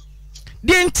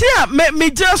di ntia me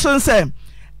jesu nse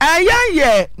aya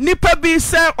ye nipa bi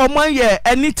se omon ye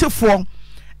anitifo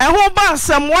eho ba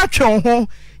asem watwe ho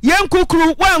yen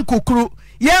kukuru wan kukuru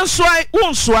yen soa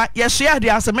unsoa ye soa de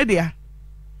asem dia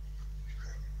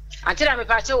Auntie Naa me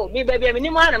pa che o mi baby me ni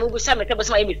mo ana mu busa me tebo se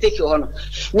ma ye mistake ho no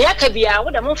ne aka bia wo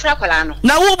da mo mfra kwala no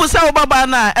na wo busa wo baba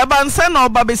na e ba nse na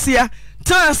oba besia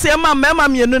tan se ma mema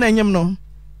mienu na nyem no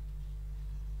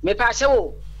me pa che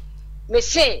o me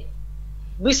se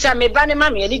busa me ba ne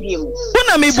ma me ani biem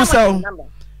una me busa o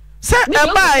se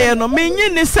e ba ye no me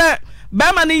nyi ni se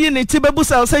ba ma ni yi ni ti be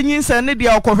busa o se nyi se ne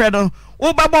dia okohwe no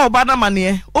wo baba oba na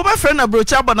mane wo ba fre na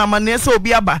brocha bo na mane se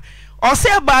obi aba o se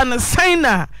ba na sign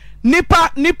na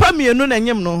nipa mienu na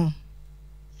nyem no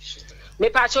me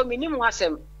pa che o minim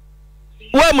asem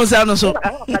wa musa no so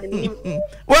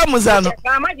wa musa no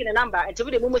ka imagine number enti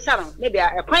we de mu sa no ne bia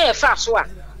e kwan e fa so a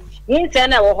yin se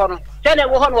na wo ho no se na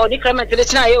wo ho no di Clement le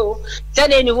china ye o se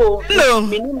na eni ho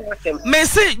minim asem me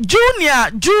se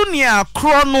junior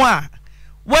krono a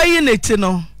wa yi neti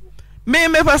no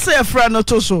me pa se e fra no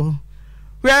to so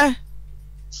we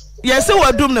yes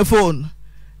we dum na phone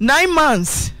 9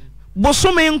 months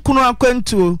bosome nkunu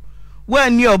akwantuo wa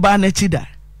ni oba na chida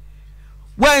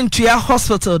wa ntua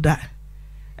hospital da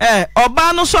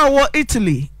oba no so awo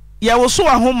Italy ya wo so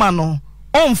ahoma no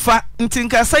omfa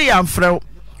ntinka se ya mfrew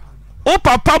o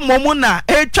papa momu na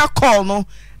etwa call no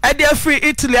e de free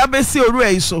Italy abesi oru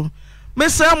ayi so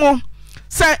mesamo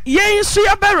se yen so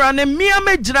ya bera ne mia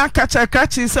magina kacha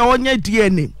kachi se onye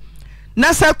DNA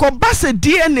na se ko base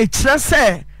DNA kire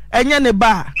se enye ne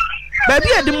ba ba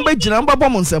bia de mbagina mbabo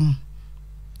monsam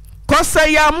ko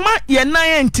se ya ma ye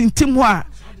nan ntintim ho a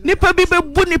nipa bi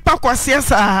bebu nipa kwase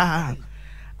sa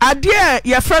ade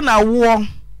ye fra na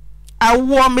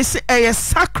awo me se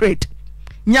sacred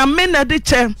nyame na de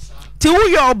che ti wo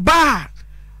yo ba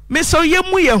me so ye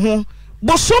mu ye ho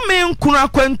bosome nkunu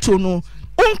akwanto no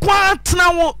unkwa tena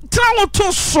wo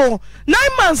to so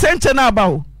 9 months ente na ba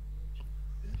wo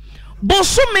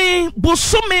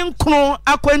bosome nkunu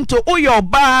akwanto wo yo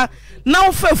ba na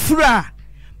wo fafura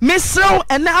mesrew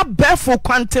ene abefo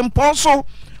kwantempo so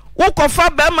wo kofa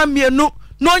ba ma mienu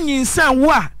no nyinsan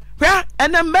wo a hwa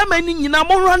ene mbema ni nyina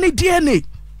mo run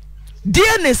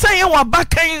DNA say ye wa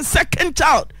bakan second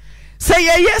child say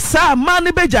ye yes man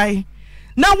bejai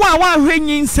na wa hwe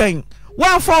nyinsan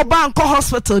wa for bank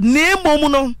hospital na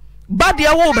mom no bade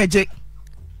wo beje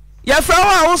ya fra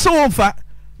wa wo so wonfa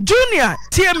junior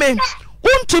tieme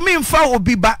wontumi mfa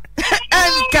obi ba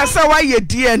en kasa wa ye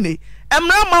DNA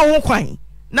emra ma wo kwan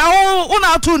na wo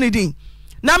na ato ni din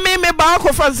na me ba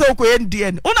akofa se ko ye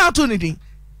DNA wo na ato ni din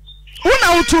wo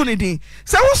na ato ni din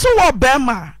se wo so wo be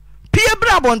ma pie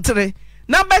bra bontere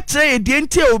na betre edie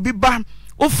ntie obi ba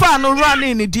o fa no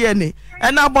run ni DNA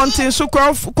ena bonten so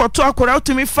kwoto akora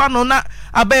utimi fa no na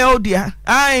abai odia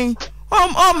ai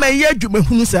o me ye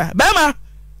dwumahunu sa be ma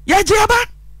ye je aba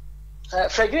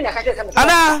Fragina ka tell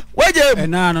ana weje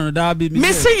na no da bi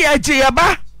mi se ye je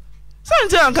aba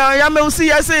sanje anka ya me usi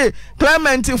ya se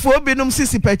Clement fo binum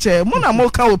sisi peche mo na mo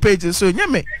ka o page so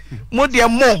nyeme mo de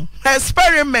mo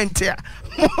experiment ya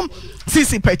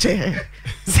sisi peche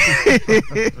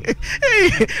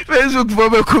Facebook for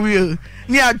me come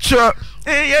ni acho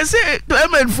yes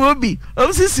Clement for bi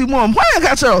o sisi mo why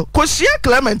ka cho ko share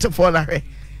Clement for la he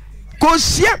ko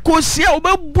share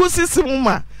obebu sisi mo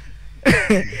ma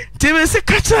ti me se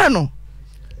kacha no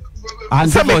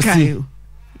Antebosi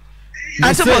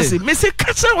me se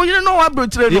kacha o you know what bro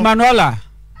Emmanuela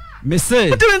me say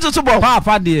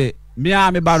papa de me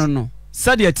a me ba no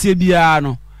said ye tie bia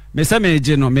no me se me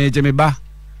je me ba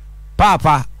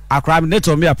papa akra me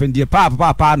neto me apendie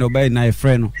papa no ba na e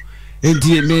friend no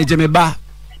enti me je me ba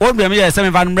o be me ye se me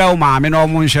va no ma me no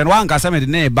mo nhwe no wanka se me de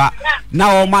na e ba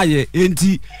na o ma ye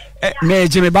enti me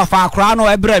je me ba fa akra no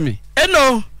e bre me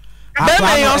eno be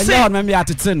me yo se me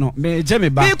atete no me je me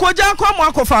ba bi ko ja kwa mo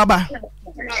akofa ba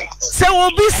se wo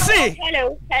bi se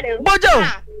hello bojo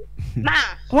ma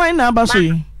why na abaso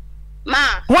ma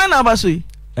why na abaso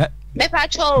me pa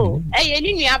cho ye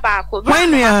ni nua ba ko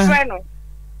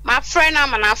my friend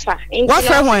amanafa what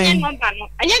friend when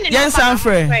yes I'm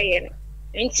friend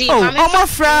nti oh my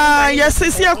friend yes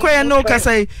sisi akoye no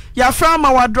kasa ya friend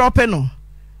ma wa drop no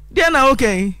dey na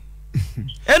okay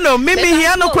eno me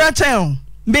hia no kura chen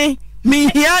me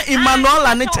hia Emmanuel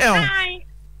ani chen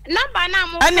number na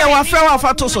mo ane wa friend wa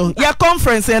fato so ya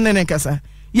conference ene ne kasa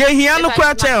ye hia no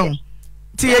kura chen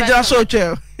ti ye ja so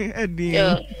chen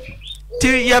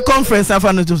ti ya conference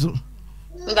afa no to so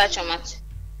mba chomat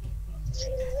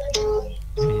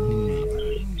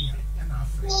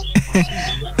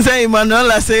say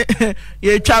Emmanuel say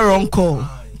ye twa wrong call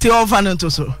ti on fa no to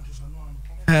so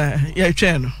ye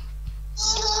twa no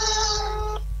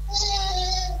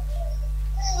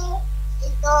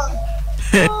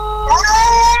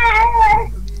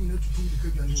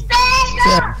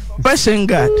question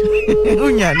God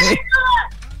unyane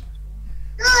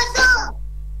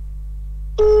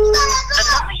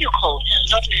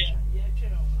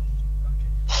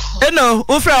eno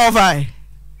ufra ovai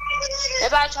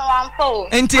eba chawampo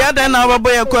enti ada na babo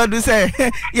ye kwadu say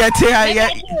ye te ha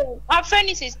ye my friend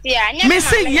is here me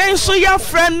say ye so ya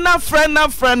friend na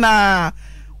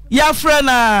ya friend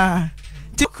na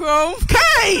Chrome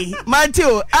kai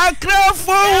Matthew Accra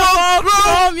for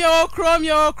Chrome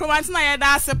Ante Naa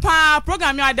da se pa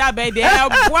program yo ada be de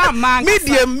boa man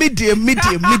medium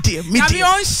abi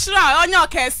on shra onyo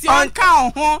kesi on ka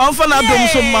ho on fa na dom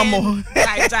so mamo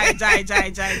jai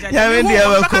ya we dey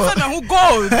we ko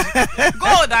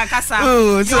gold ankasa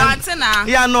yo Ante Naa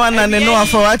ya no na ne no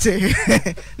afa wate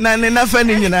na ne na fa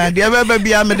ni nyina de be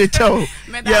bia me de chew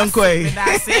yanko e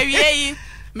da se wie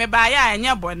me ba ya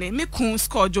enye bone me kun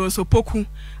score Jones opoku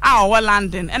a o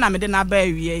London e na me de na ba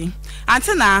wie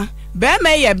Ante Naa be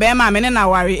me ye be ma me ne na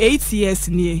ware 8 years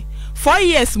nie 4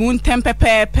 years mun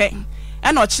tempepepe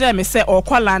e na o kire me se o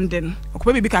kwa London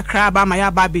okwa bibi kakra ba ma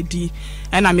ya ba bedi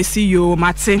e na me si yo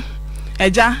mate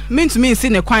eja me ntumi nsi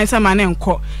ne kwan se ma ne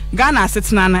nko Ghana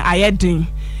setena na ayedin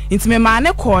ntime ma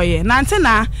ne koye na Ante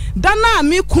Naa da na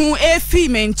me kun efi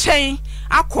me nchen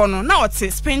akono na o te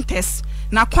spinters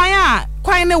na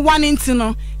kwan ne one inti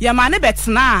no ya ma ne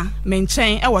betena me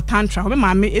nchen e wo tantra me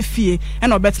ma me efie e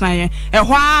na obetena ye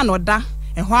ehwa anoda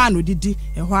ehwa anodidi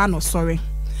ehwa no sorry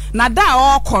na da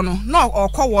okono na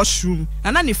okọ washroom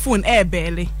na ne phone e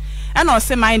bele e na o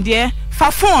se mind dear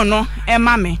fa phone no e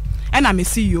ma me e na me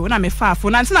see you na me fa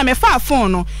phone na me fa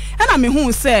phone no e na me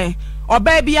hu se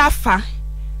oba bi afa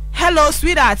hello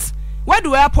sweetheart where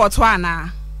do airport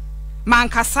wana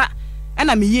mankasa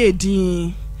ena me ye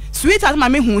din sweetheart ma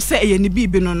me hu say eye ni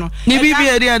bibi no ni bibi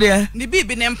ade ni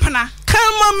bibi ne mpana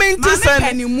come me to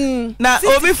say na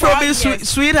obi from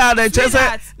sweetheart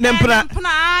chese ne mpana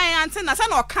ai ante na say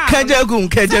no kan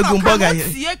kejagum boga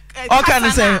ye o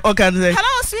kan say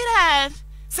hello sweetheart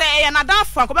say na dan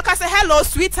from ko be say hello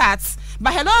sweetheart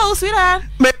but hello sweetheart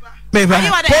me ba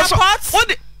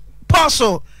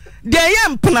Poso de ye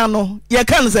mpana no ye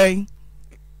kan say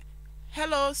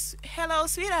hello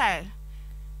sweetheart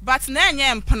but na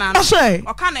nye mpana no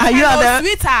hello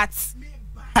sweetheart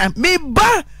me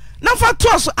ba na fa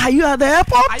to so are you at the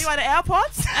airport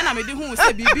and I me di hu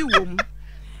say bibi wom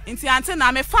nti ante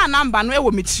na me fa number no e wo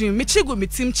me chigu me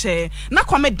tim che na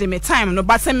come de me time no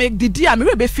but say me didi a me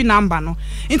we be fi number no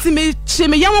nti me che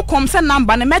me yan kom say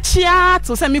number na me chia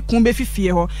to say me kun be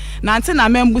fifie ho na ante na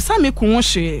me mbusa me kun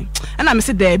hwe na me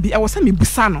say da bi e wo say me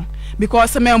busa no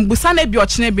because me mbusa na bi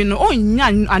ochine bi no onya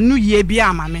anu ye bi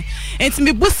ama me nti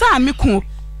me busa me kun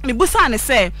me busa ne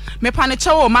say me pa ne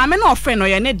chewo ma me na ofre no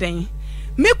ye ne den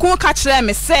me kun ka kire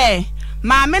me say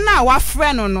ma me na wa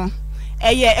frɛ no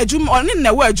eye adwum oni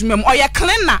na wa adwumam oye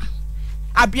cleaner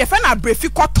abiafa na brefi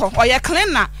kɔtɔ oye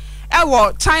cleaner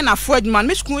ewo China for adwuma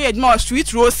me kun ye adwuma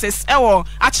street roses ewo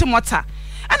achimota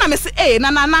ana me say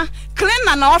na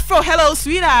cleaner na offer hello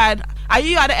sweetheart are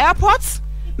you at the airport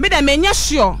me dem enya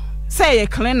sure say ye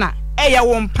cleaner eye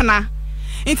wo mpana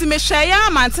nti me hwe ya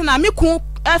amante na me kun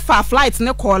efa flight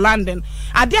ne call London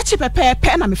ade achi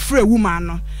pepepe na me frɛ woman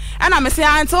no ana me say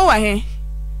auntie wo he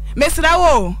me sra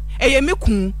wo eye me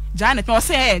kun Janet no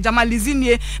say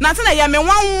jamalizinie na nti na ye me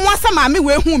wan sa ma me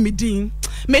we hu me din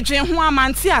me dwen ho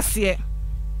amante ase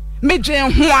me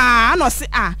dwen ho a no say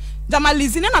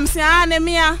jamalizine na me say na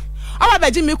me a o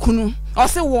ba gi me kunu o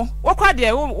say wo kra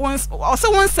de o say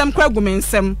won nsem kra gu me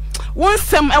nsem won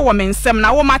nsem e wo me nsem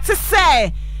na wo mate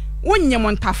say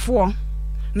wonyem ntafo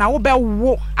na wo be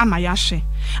wo amaya hwe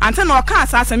ante na o ka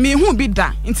asase me hu bi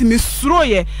da nti me suro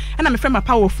ye na me frɛ my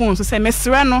power phone so say me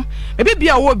sere no be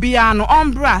bia wo bia no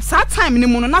ombra sa time ni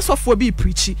mu no na sofo bi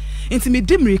preachi nti me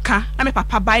dimirika na me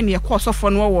papa bai na ye kɔ sofo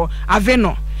no wo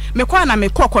aveno me kɔ na me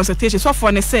kɔ consultation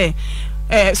sofo ne say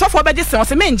sofo be gye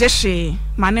se me nje hwe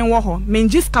mane wo ho me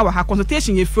nje ska wa ha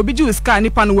consultation ye fro bi ju ska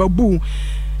nipa no wabu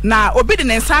na obi de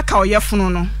ne nsa ka oyefunu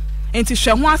no enti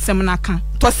hwe ho asem na ka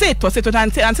to say to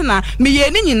ante na me ye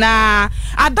ni nyina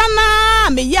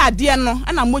adana me ye ade no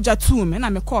na moja tu me na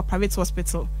me call private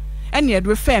hospital and you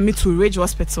refer me to Rage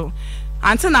Hospital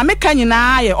ante na me ka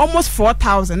nyina ye almost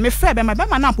 4,000 me fair be my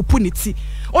na popo ni ti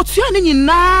otua ni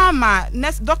nyina ma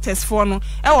next doctors for no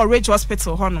e wo Rage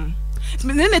Hospital honom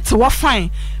me ne te wo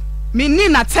fine me ni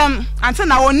na tem ante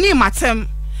na oni matem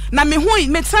na me hu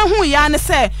me tan hu ya ne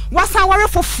say wasan ware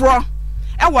foforo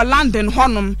ewo London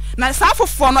honum na sa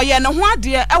fofo no ye ne ho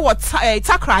ade ewo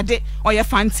takrade oye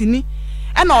fantini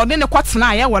e na ode ne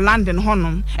kwotena ye wo London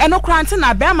honum e no krante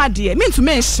na be ma de me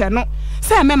ntume nhye no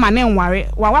say me ma ne nware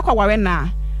wa wakwa ware na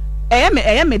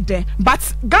eye me de but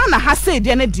Ghana ha say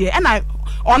de ne de e na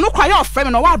ono kwaye ofre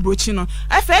me no wa brochi no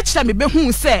e fa ekira me be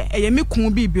hu say eye me kun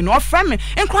bibi no ofre me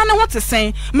enkra ne ho te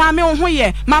sen ma me ho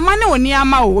ye mama ne oni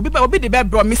ama o obi de be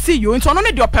bro me see you nti ono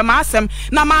ne de opema asem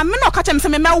na ma me no ka che me se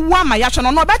me wo ama ya hwe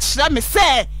no be kira me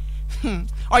say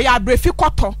oya brefi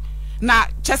kwoto na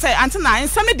che say anti na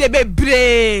nsem ne de be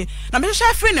bre na me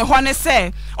hwe free ne ho ne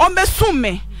say o be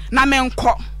sume na me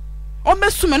nko o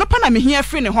be sume no pa na me hia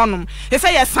free ne honum they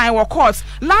say yes sign wo court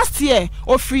last year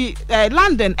of free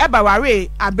London eba ware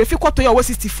abrefi kwoto yo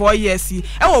 64 years e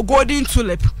wo golden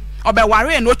tulip obe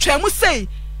ware no twam say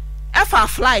efa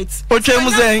flight o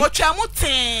twam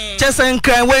ten chesen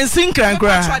kran wensin kran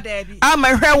kra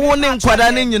amehwe wo ne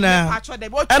nkwada ne nyina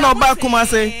e no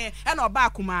ba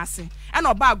kumase and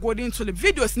oba golden tulip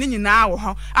videos ni nyina wo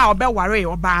ho obe ware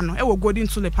oba no e wo golden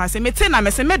tulip ase mete na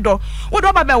me se medo wo do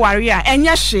oba be ware a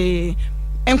enye hwe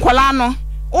enkwala no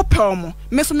opelmo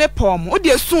me so me pelmo wo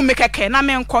de asum me keke na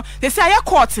me nko they say aye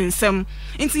court nsem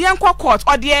nti ye nko court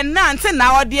ode ena ante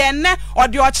na ode ene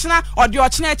ode ochina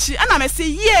achi ana me se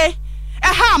ye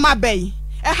ha amabai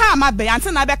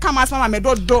ante na be kama asma me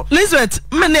do Elizabeth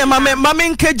me ne mama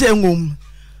nkeje ngum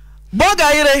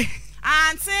boga ire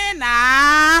Auntie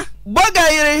Naa.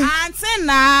 Auntie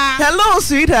Naa. Hello,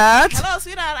 sweetheart.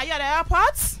 Are you at the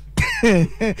airport?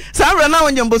 Sarah, now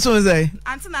when you bosom say.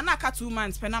 Auntie Naa, na ka 2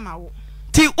 months, penama wo.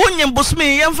 Ti unyem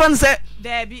bosmi, yem fan say.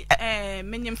 There be,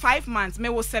 menyem 5 months, me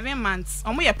was 7 months.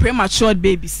 Omo ye premature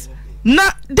babies.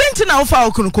 Na, didn't you know how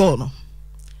can call no?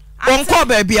 On call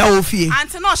baby, I will fear.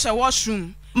 Auntie Naa, she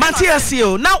washroom.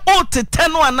 Matiasio na o tete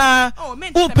no ana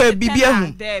o pa bibia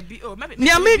hu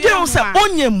nia medwe se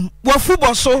onyem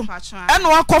wafubo so ena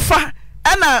wakofa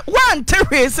ena wan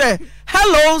tehwe se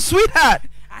hello sweetheart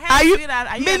are you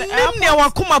menim ne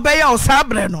wakoma be ya o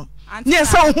sabre no ne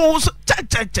se ho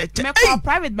cha me call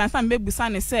private by some baby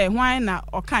son say why na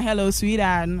o kan hello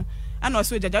sweetheart and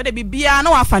also jaja de bibia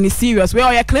na wa fa ni serious we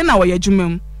o ye clean na wo ye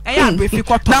dwumam eya brefi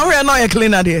koto na we na o ye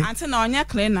cleaner there ante na onye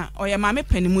cleaner o ye mame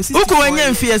panimu 64 uko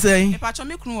onye mfie say e pacho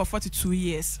me kunu 42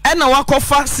 years ena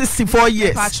wakofa 64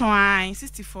 years pacho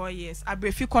 64 years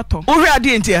abrefi koto wo hwe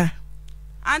ade ntia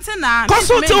ante na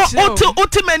koso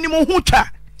oti manimu hu twa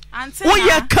ante wo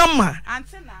ye kama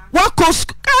ante na wakos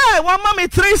wa mama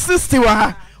 360 wa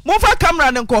ha mo fa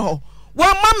camera ne nko ho wa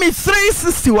mama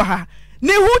 360 wa ha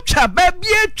ni hu twa ba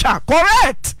bie twa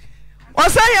correct o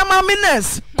say ya mama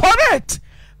ness correct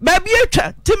ba bie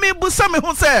twa timi busa me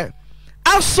hu say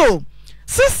aso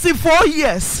 64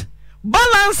 years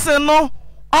balance no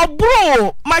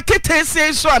obro market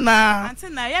say so na ante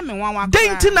na ye me wan wa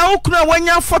denti na okuna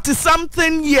wanya 40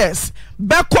 something years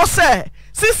be ko say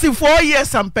 64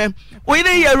 years ampe we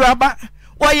dey Yoruba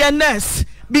oye nurse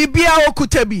bibia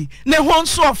okutabi ne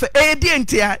honso of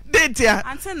dentia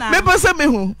me pese me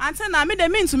hu antena me de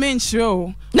me ntumi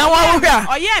nchiro na wa wo hwa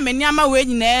oye me niama we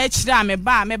nyina chira me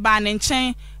ba ne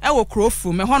nchen e wo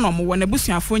krofu me hono mo wo na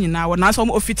busuafo nyina wo na so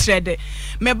mo ofitrede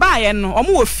me ba ye no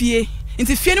omo wo fie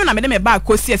nti fie no na me de me ba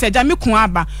kosi se ja me kun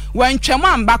aba wantwam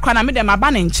amba kra na me de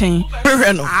maba ne nchen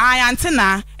hwe no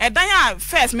antena edan a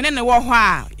first me ne wo ho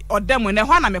a odem ne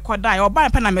ho na me koda e oba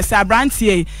pe na me se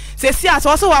abrantie se si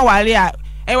aso so wa wale a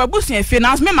e wabusua fie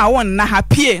na me ma won na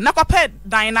happy na kope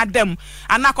dan na dem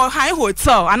anako high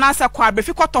hotel anasa kwa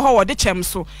befi koto ho wo de chem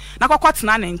so na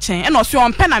kokotena ne nchen e no so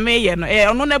on pe na me ye no e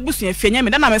ono na busua fie nya me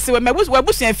na me se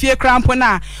wabusua fie krampo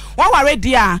na wa ware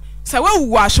dia se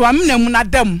wawu ahwo amnam na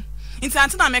dem nti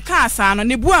antena me ka asa no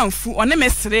ne buamfu one me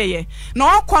sereye na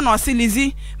okọ na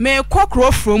osilizi me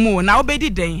kokro from na obedi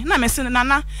den na me se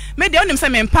nana me de onim se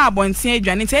me mpa abonten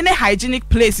adwane nti ene hygienic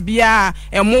place bia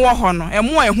emo wo ho no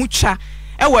emo ehu twa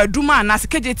e wa aduma na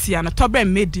sekejetia no tobre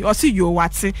medi o si yo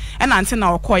wate e na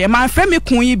antena okọ ye man frɛ me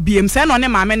kun yi biem se na one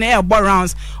maame na e bo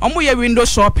rounds omo ye window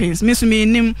shoppings me so me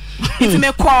nim nti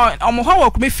me call omo ho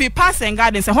work me fi pass and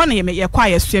garden se ho na ye kwa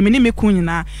ye so me ni me kun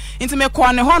nyina nti me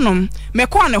call ne honom me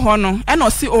call ne hono e na o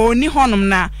si oni honom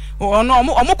na ono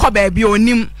omo kɔ ba bi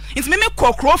onim nti me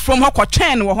kokro from ho kɔ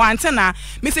twɛn wo ho antena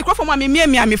me se kro from me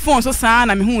me phone so saa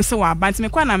na me hu se wa ba nti me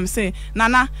kwa na me se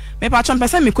nana me pa chon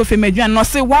pese me kofi madwan no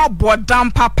se wa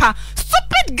bodam papa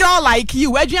stupid girl like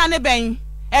you adwane ben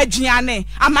adwane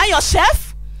am I your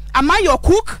chef am I your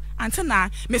cook antena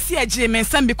me see agye me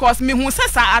nsam because me hu se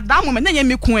sa adam me na ye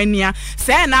me ku ania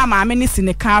se na ma me ni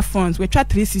sine car phones we twa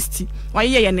 360 wa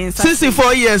ye ye ne nsa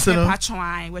 64 years no pa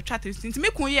chwan we twa 360 me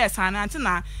ku years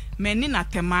antena me ni na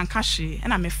teman ka hwe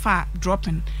na me fa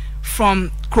dropping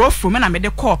from crowfo me na me de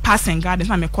call passing garden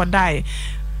na me kodai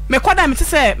me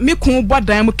say me kun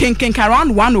bodan mu kenken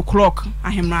around 1 o'clock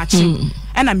ahemrachi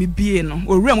na me bie no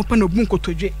owura mu pe no bu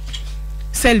nkotodwe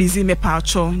selizi me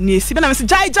pacho ni esi be na me say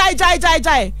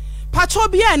jai pacho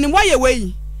bia ni waye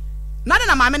wei na de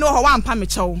na maame no ho wa ampa me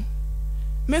chew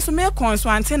me so me konso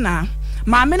antena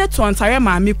maame ne to ntare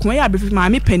maame kun ya befi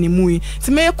maame panimu yi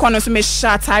ti me kono so me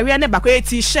shatare ne bakwa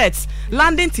t-shirt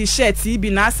landing t-shirt bi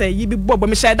na say yi bi bobo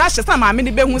me sha da hye sa maame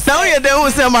ni behu say oye de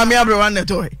hu say maame abrewan ne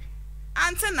to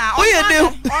antena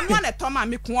on na to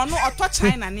maame kun ono oto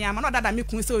China ne ama no dada me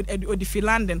kun say odifi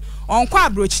London on kwa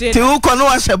abrochire ti hu kono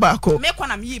wa hye baako me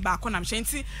kono am yi baako na me hye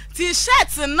nti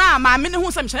t-shirt na maame ne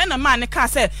hu say me hye na ma ne ka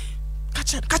say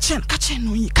kachen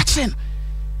no yi kachen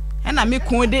ena me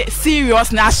kun de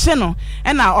serious na ahye no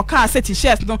ena oka set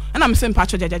t-shirt no ena me sem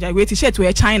patcho jajaja we t-shirt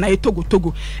we China e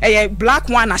togo e black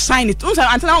one na shine it unsa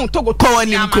antena on togo ko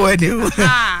ani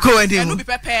enu bi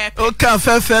pepe o ka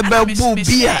fefe be bu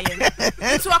bia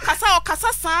nti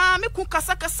okasa sa me kun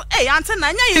kasa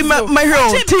antena nya yi ma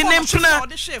hero ti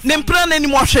nempna na ni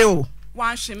mo hwe o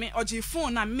wan hwe me oji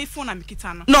phone na me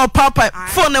kita no papa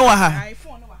phone wa ha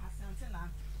antena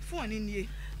phone ni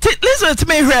listen to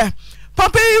me here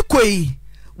Papa Ikwe,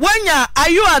 are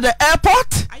you at the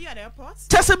airport? Are you at the airport?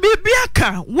 Tesa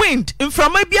bibiaka wind in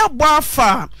from maybe a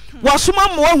bafa.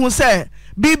 Wasuma mo who say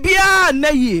bibia na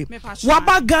ye.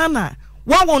 Waba Ghana.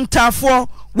 Wa won tafo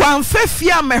wan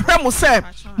fefia me hwemo say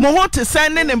mo ho te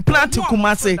send in plant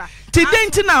kumase. Ti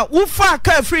denti na wo fa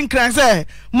ka free nkran say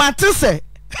mate say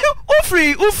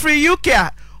ufri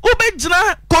UK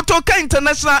ubegyina Kotoka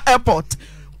International Airport.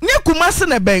 Nye kumase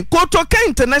na ben Kotoka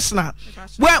International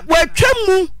we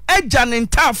twemu agya ne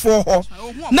ntafo ho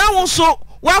na wo so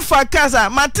wafa kaza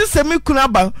mate se me kuna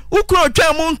ba ukuna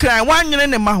otwa mu nkran wanyene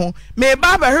ne ma ho me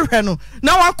ba ba hwehwe no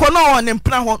na wakọ na on ne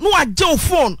mpna ho no agye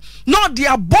phone no de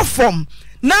abofom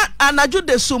na anadwo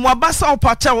de so mu abasa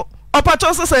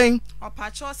opacho so sen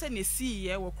opacho se ne si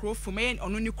ye wo krofo me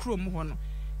ono ni krom ho no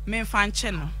me mfa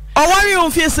nche no owari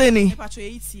on fie se ni opacho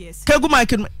 8 years kegu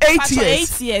mike 8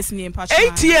 years 8 years ni opacho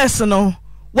 8 years no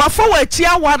wafa wachi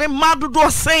aware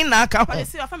madodo sen na aka ho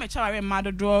se wafa me chaware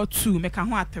madodo 2 me ka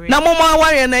ho atere na momo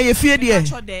aware na ye fie de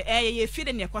opacho de ye fie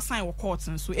de ne ekosan wo court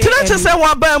nso tira che se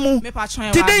wa ba mu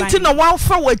tidenti na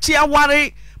wafa wachi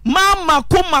aware mama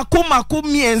ko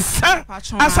miensa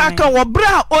asaka wo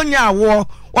bra onya awo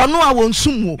ono awo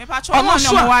nsumu ono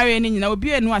so ware ni nyina obi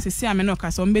enu asesi ame no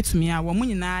kasa ombetumi awo mu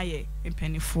nyina ye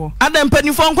mpanifo adam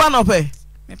mpanifo nkwa no pe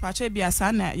me pacho bia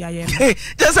sa na ya ye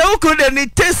just say ukru de ni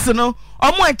taste no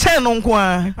omo eche no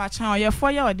nkwa me pacho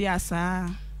oyefo ye odi asa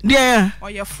de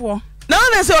oyefo na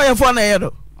na say oyefo na ye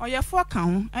do oyefo ka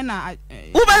ho na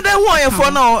wo be de ho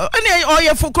oyefo na ene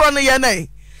oyefo kro no ye na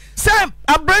say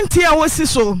abranti a wosi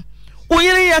so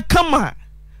oyire ye kama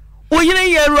oyire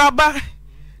ye raba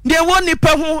de woni pe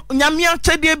ho nyamia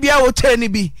chede bia wo chani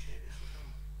bi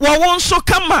wo won so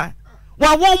kama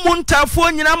wa won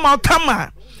muntafo nyina ma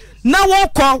kama na wo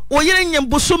ko oyire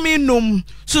nyembusumi num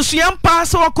susua mpa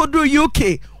se wakodu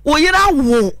UK oyire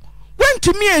awo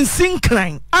wentumi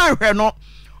ensinkran ahwe no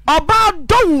oba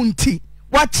do wunti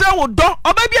wa kire wo do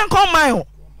oba bia nko man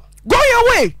go your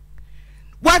way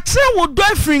wa kire wo do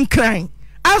afrinkran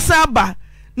asaba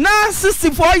na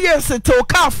 64 years to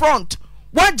car front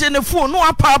wa phone no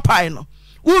apapa no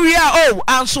we are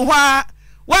anso hwa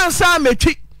wansa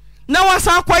metwi na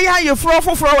wasa kwaya ye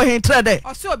foforo wo hentre de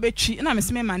o se obetwi na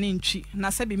meseme ma ne ntwi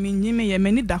na se be menyime ye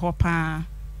mani da ho pa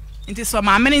nti so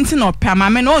ma me nti no pa ma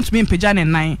me no ntumi mpagya ne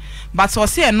nan but o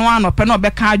se eno anope na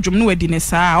obeka adwom no wadi ne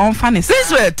saa on fa ne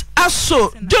Elizabeth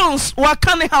aso Jones wa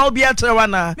kan how be atrewa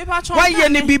na wa ye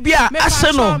ne bibia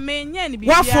ase no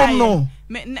wa fom no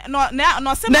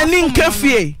no se na ni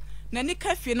nkafie na ni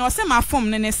kafie no se ma fom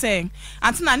ne se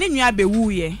ante na ne nua bewu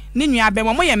ye ne nua be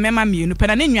mo ye mema mienu pe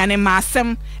na ne nua ne ma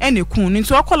asem ene kun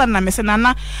nti okola na me se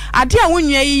na ade a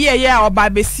wonua yi ye a oba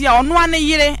besi a ono ane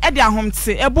yire e de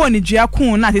ahomte ebo ne dua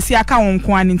kun na tesi aka won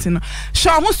kun ane nti no sho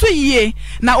ho so yie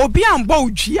na obi ambo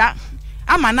odua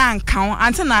ama na anka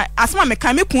ante na asema me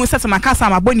kan me kun se makasa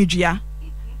ma bo ne dua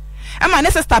ama ne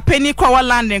sister penny kwa wa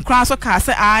landing kran so ka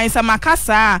se ai se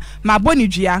makasa ma bo ne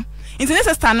dua nti ne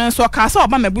sister no so ka se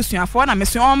oba mabusuafo na me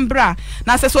so ombra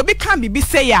na se so bi kan bibi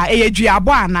se ya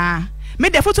eyeduabo ana me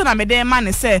de photo na me de ma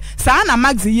ne se sa na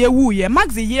maxi ye wu ye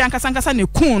maxi ye ankasa ne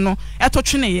kun no eto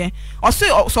twene ye o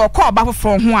so ko oba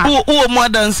foforo ho a wo mo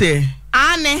dance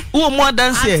ane wo mo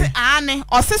dance ane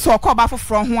o se so ko oba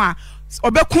foforo ho a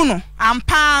obeku no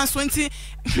ampa so nti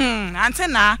ante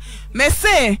na me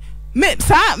se me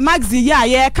sa maxi ya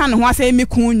ye ka ne ho ase mi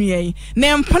kun nwie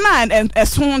ne mpona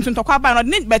eso ntokwa ba no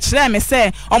ne be kire me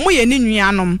se omo ye ni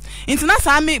nuanom nti na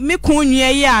sa mi kun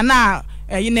nwie ya na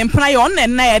ne mpona ye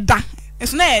on na eda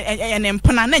eso na ne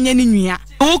mpona na nya ni nua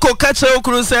wo ko ka che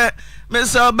okru se me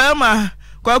se obema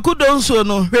kwakudo nso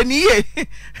no hweniye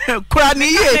kura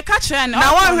ni ye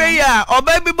na wa hwe ya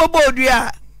oba bi bobo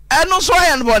odua eno so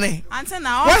ye no bone ante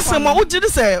na wasemo wo gidi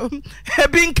se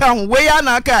ebi nka ho we ya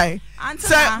na kai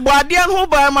se boade ho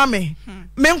ba ma me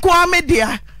nko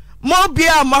amedia mo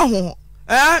bia ma ho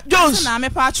Jones na me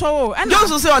pa cho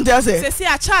Jones se on tell say se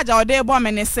a charge o dey bo me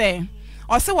ne se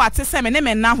o se wate se me ne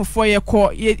me na hofo ye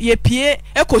ko ye pie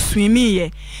ekoswimi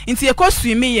ye nti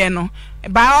ekoswimi ye no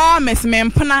ba o mesme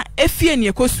mpna efie ne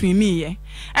ekoswimi ye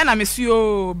na me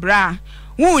suo bra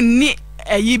wonni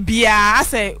eyi bia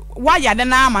ase wa ya de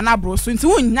na ama na bro so nti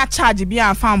wonnya charge bia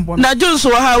amfa mbo na Jones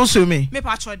wo ha usumi me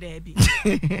pa cho dey bi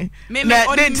me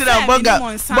dentira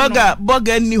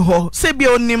boga ni ho se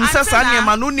bia onim sasa ne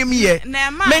ma no nim ye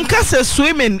me nka se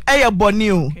swimming eye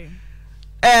boni o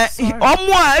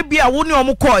omo a bia wo ne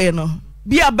omo koye no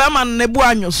bia ba ma ne bu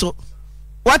anyo so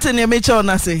what ne me che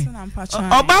ona say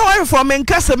oba ho for me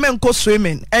nka se me nko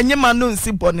swimming enye ma no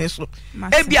nsi boni so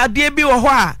e bia de bi wo ho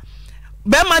a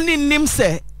be ma ni nim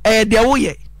se de wo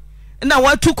ye na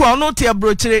watu ko no te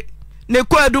abrochire ne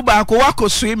ko adu ba ko wako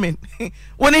swimming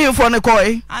woni himfo ne ko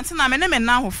anti na me ne me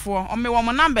na hofo o me wo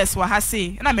mo numbers wa ha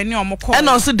sei na me ne o mo ko e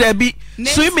no so da bi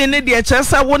swimming ne de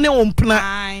chesa woni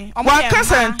wompna wa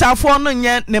kasa ntafo no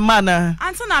nye ne mana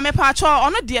anti na me pa cho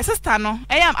ono de sister no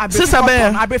e yam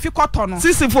abrefi koto no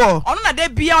 64 ono na de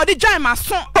bia o de join ma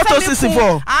so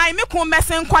 64 ai me ko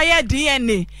mesen kwaye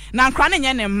DNA na nkra ne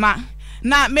nye ne ma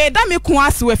na me da me ku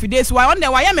ase wa fide so wa on de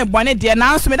wa ye me bone de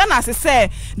na nso me da na ase se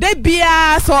de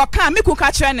bia so ka me ku ka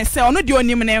kire ne se ono de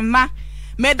onim ne ma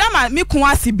Medama mi kun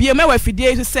asibie me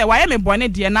wafidie so say waye me bone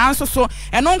de na nso so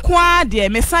eno nko a de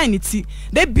me sign ti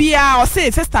de bia o say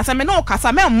sister say me no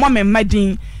kasa me mmọ me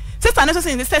madin sister no so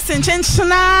say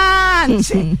senchenchena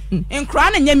nche enkra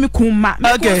na nya mi kun ma me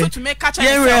ko so to me catch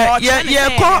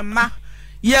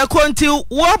ye konti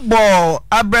wo bo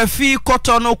abrafi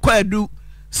kotono kwadu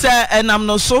say enam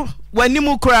no so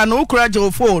wanimu kra no kra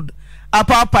Joford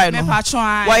apapa no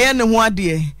waye ne ho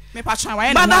ade me patron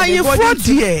waye ne ho ade but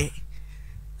die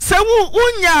se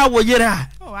unya woyera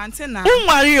oh Auntie Naa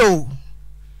unware o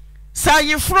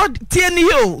say fraud tie ni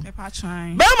o me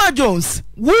patron Bema Jones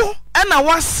wo na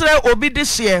wasre obi de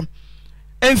hye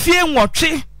emfie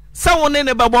nwotwe se wo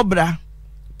ne bebobra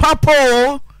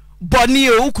papo boni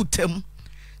o ukutam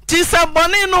ti se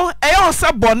boni no eyo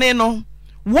se boni no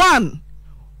one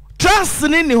trust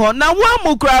ni ho na wa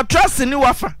mukra trust ni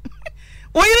wafa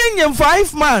oyire nyem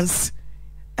 5 months.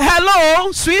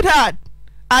 Hello sweetheart,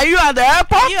 are you at the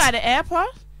airport? Are you at the airport?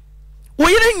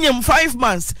 Oyire nyem 5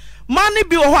 months. Money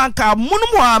bi o hanka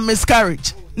munum a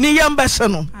miscarriage ni yamba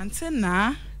no Auntie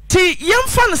Naa ti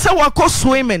yemfa no se wakọ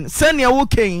swimming se ne wo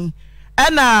ken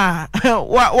na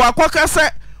wakọ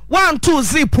se 1 2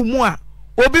 zip mu a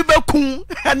obi bekun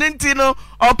anenti no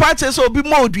opache so obi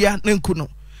modua ne nku no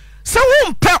se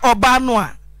wo mpe oba no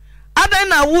a adan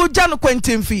na wo gya no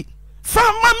kwantemfi fa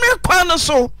mamre kwa no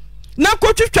so na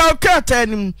kotwitwa okata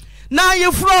nim na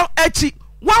yefro achi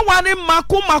waware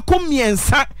mako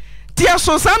miensa ti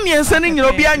aso sa miensa ne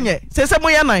nyiro bi anye se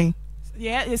moya nan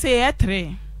you say ye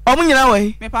 3 omu nyina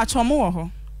we me pa chomo wo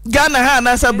ho Ghana ha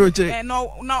na sa brochire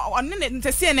no onne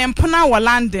ntese ne mpona wo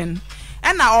London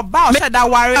na oba o sheda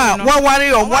ware no wa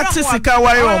ware o what sika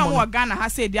ware o mo Ghana ha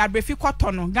say dia brefi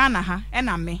kwoto no Ghana ha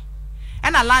na me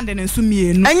na London nso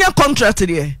mienu enye contract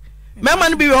de mema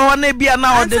no bi ho na bia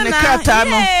na ode ne krata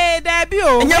no da bi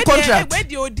o enye contract we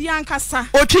de odi ankasa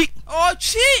ochi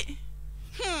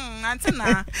Auntie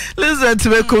Naa listen to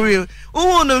me come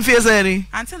who no fear say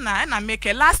Auntie Naa na make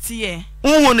last year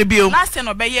who no bi o last year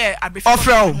no be year abefi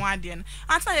ho ade no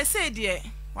Auntie Naa say de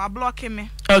wa block me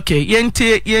okay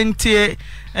yentie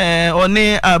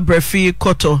one abrafi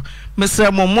koto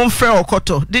mesra mo momfre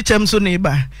okoto di chem so ne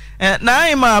ba na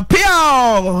ima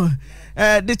piao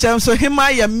di chem so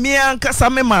hima ya mia nkasa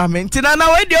me maame ntina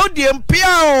na we de odie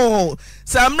piao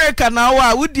sa America na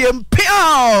wa wodie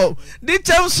piao di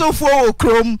chem so fo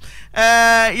okrom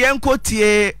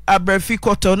yenkotie abrafi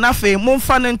koto na fe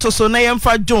momfa ne ntoso na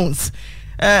yemfa Jones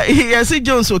yes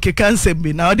Jones okay can say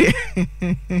be now there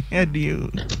hello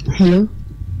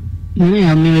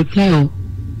I may reply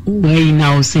where you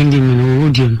now sending me no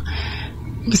audio.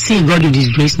 Say God will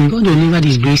disgrace me. God will never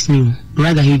disgrace me.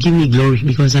 Rather, He give me glory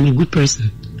because I'm a good person.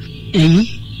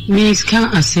 Me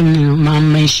can't accept I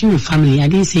mention your family. I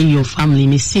didn't say your family.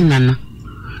 Me say Nana.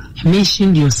 I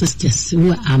mentioned your sisters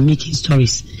who are making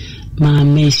stories. I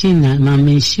mention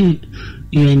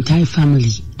your entire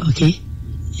family. Okay?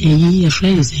 Your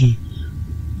friends.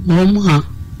 Mama,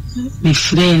 my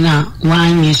friend,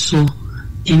 one is so.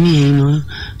 Or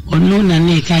no,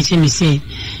 Nana catch me say,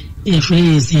 your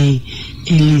friend say,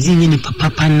 living in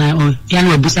papa na or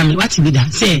Yan Busam, what to be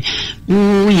that? Say,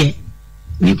 oh, yeah,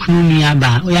 me kumi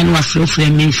aba, or Yan was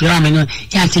friend, me from no,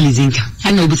 Yati Lizinka.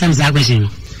 I know Busam Zagwation.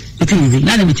 It is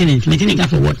not a maintaining for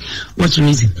what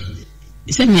reason?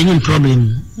 It's a any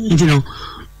problem, you know.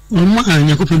 Or more,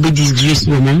 you could be disgraced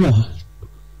no more.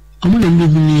 I'm going to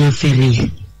move me a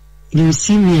ferry. You will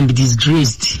see me and be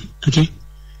disgraced, okay?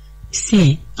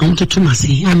 Say, I want to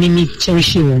say, I mean,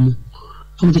 cherish you. I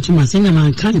want to say,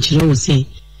 I can't say,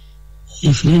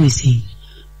 if you say,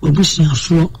 Obushi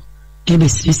Afro, every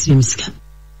streams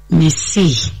may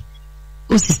say,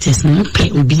 oh, sisters, no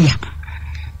pay Obia.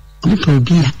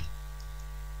 Obia.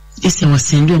 This was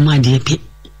send you my dear pet.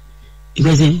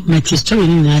 Because my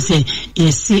story, I say,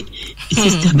 yes,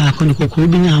 sister back on the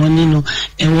Kokobina, I know,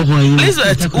 and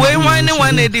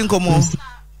one didn't come on.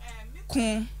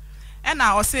 And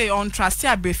I say on trust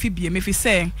abefi bi me fi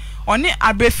say oni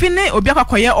abefi ne obi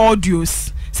akwaye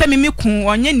audios say me kun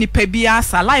onye nipa bi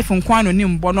asa life nkwan no ni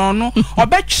mbo no no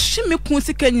obetwi me kun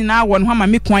sika nyina wo no ma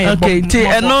me kun aye okay ti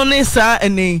eno ne sa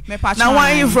eni na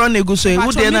wan yi fro na guso e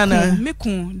wo de na na me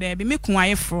kun de bi me kun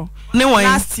aye fro ne wan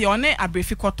last year oni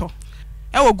abefi koto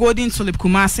e wo golden tulip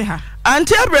kumasi ha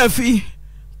anti abefi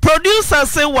producer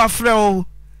say wafre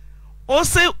o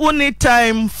say only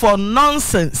time for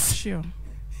nonsense sure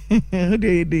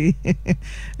me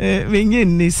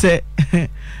ni se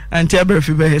anti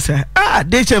abrafi be say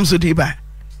de chem so di ba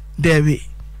Debbie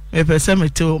me pese me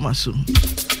te o maso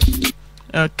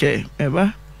okay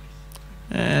eba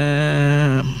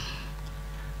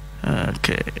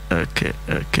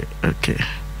okay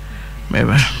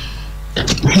meba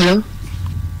Hello.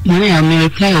 I may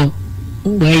reply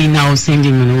where you now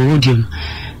sending me an audio.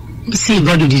 Say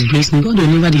God will disgrace me. God will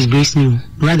never disgrace me.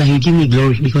 Rather, He give me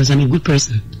glory because I'm a good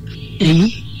person.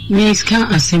 Me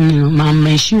can't assume you.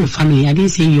 Mention your family. I didn't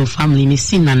say your family. Me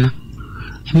say Nana.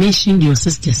 I mentioned your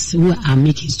sisters who are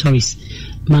making stories.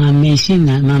 I mention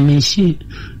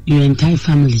your entire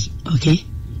family. Okay.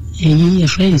 Your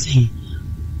friends say,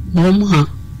 Mama,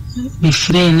 my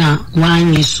friend now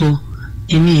one year so.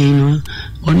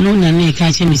 Or no, Nana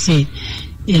catch me say.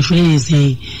 Your friends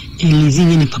say,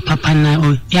 "Elizini papa na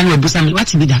o ya no busa me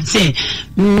what be that say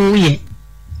no ye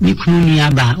me kunu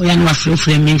aba o ya no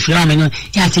afrefre me frɛ me no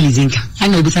ya tell Lizinka I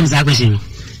no busa me that question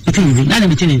it is na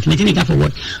me tell for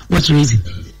what reason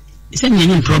he said me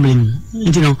any problem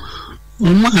you know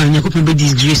o ma anya ko be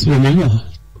disgrace no mo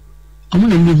o mo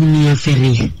no me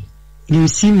afere you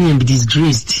see me be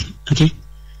disgraced okay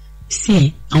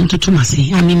say I want to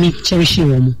say I me cherish you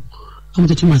mo I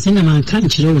want to say na man kan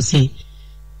chiro say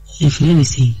if you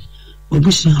say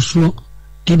Obusuafo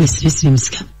ebe sresrem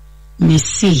ska me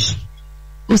say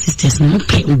o sisters mo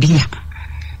pe obia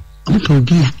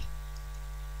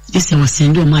this was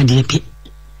send o ma de pe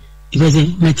because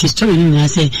my story ni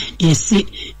say yes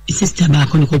sister ba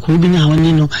ko ko bi na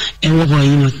woni no e wo ho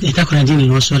yi no e ta kora di ni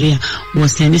no sorry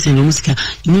was send this no music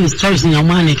ni stories ni o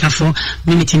ma na ka fo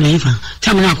minute na ifa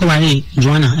tam na ko ware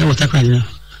Joanna e wo ta kora di no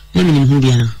ni hu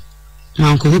bia na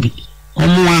ma ko bi o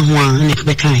mo aho na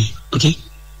be kai okay.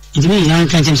 It means I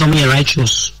can't tell somebody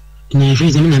righteous. In a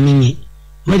phrase,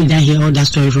 where did I hear all that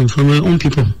story from? From my own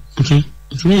people. Okay?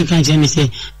 If you can't tell me,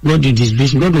 say, God will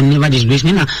disgrace me. God will never disgrace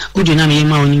me. You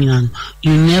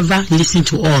never listen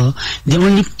to all. The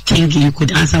only thing you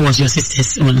could answer was your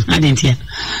sisters. I didn't hear.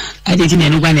 I didn't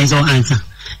hear anyone else all answer.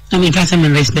 I mean, can't say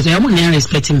respect. I won't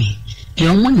respect me. I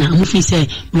won't know if you say,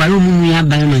 Warumu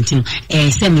environment,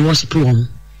 send me worship room.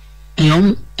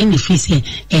 And if he say,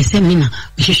 seminar,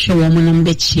 we should show woman and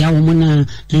bet she a woman,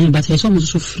 but I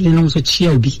almost so free and almost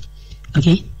she'll be.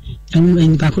 Okay?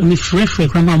 And back with me, free,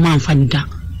 grandma, man, father.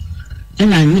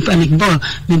 And I nip and make ball,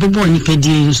 maybe boy, nip a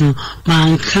deal, so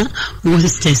my car was a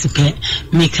test pet,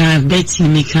 make her Betty,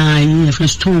 make her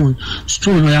stone,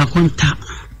 or your contact.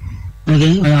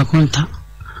 Okay? Or your contact.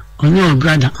 Or no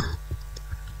brother.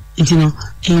 You know,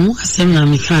 and what seminar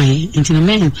me cry, into the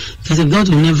man, because God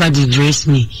will never disgrace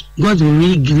me. God will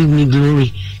really give me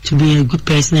glory to be a good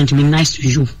person and to be nice to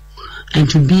you and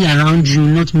to be around you,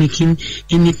 not making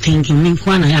anything.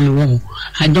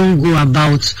 I don't go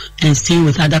about and stay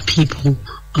with other people,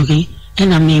 okay?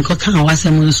 And I mean,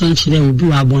 will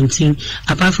be our one thing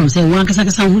apart from saying one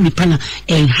will be pana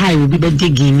and high will be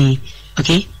begging me,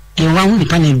 okay? And one will be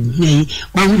pana,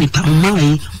 one will be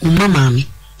mamma.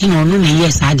 You know, no,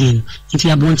 yes, I didn't. If you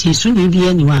are born to soon, be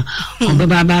anyone.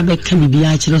 Baba can be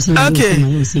actually. Okay.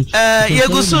 You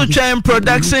go so train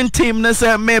production team. Na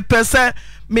say me pesa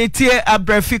me tie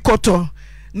abrefi koto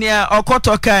near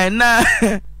okoto kai na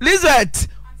Lizette.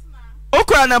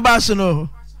 Okra na baso no.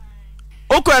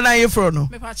 Okra na yefro no.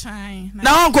 Me pa chan.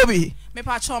 Na onko bi. Me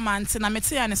pa choma nti na me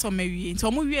tie ane so me wie. Nti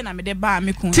omo wie na me de ba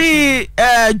me kun. Ti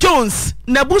Jones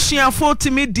na busuafo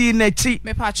timi di na chi.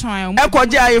 Me pa chan.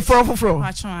 Ekoje ayefro foforo. Me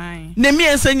pa chan. Ne mi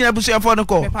ensa nyina busuafo no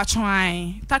ko. Me pa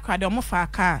chan. Takra de omo fa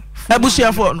ka.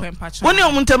 Busuafo no. Woni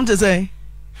omo ntem te say.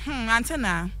 Auntie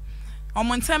Naa.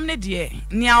 Omo ntem ne de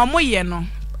nia omo ye no.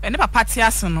 Ne papa ti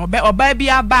aso no. Oba bi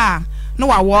aba no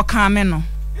wa wo kan me no.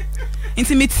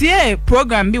 Nti me tie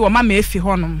program bi wo ma me efi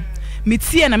honom.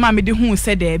 Mitie na ma me de hu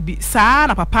se da bi saa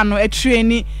na papa no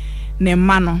atreni ne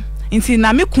ma no nti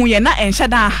na me kun ye na enhye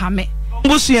da ha me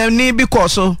busuani bi kɔ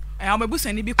so o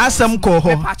busuani bi asem kɔ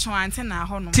ho me pacho Auntie Naa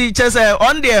ho no teacher say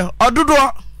on there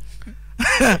ododo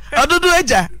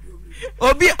eja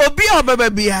obi obaba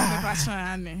bia me pacho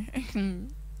ane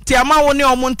ti ama wo ne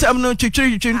omontam no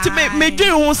twitwiri nti me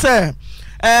dwen hu se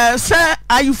say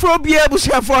ayufro bia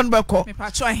busuafo no bɛkɔ me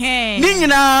pacho he ni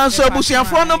nyina so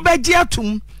busuafo no bɛgye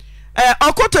atum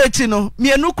okoto echi no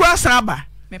mienu kura saba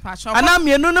ana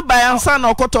mienu no bayansa na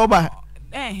okoto ba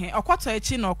okoto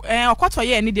echi no okoto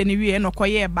ye ni de ni wie no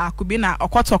koye ba ko bi na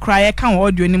okoto kura ye kan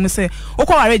audio ni mu se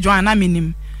okoware Joanna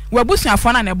minim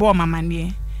wabusuafo na ne bo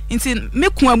mamane nti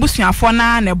meku abusuafo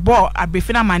na ne bo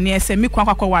abefi na mane se meku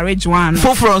akwa ware Joanna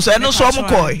foforo so eno so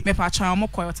omkoi me pa chan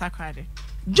omkoi otakrade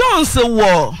Jones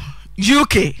wo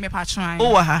UK me pa chan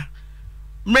o wa ha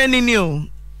mreni new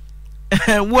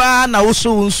wa na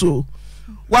woso nso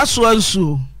waso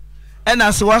nso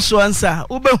ena se waso ansa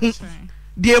ubehu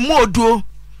de mu oduo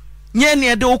nye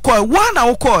ne de ukoi wa na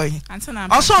ukoi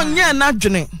oso nye na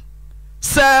dwene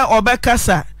se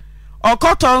obekasa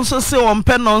okoto nso se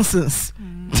wompe nonsense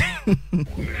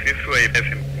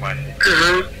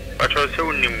But also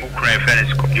in Ukraine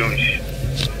fence Jones.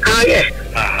 Ah, yeah.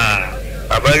 Aha.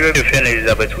 About your defense is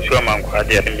about to show man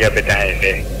Quadia and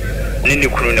Japetine. Nini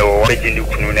Kuno or Wajin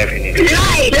Kuno never need.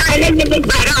 Let me make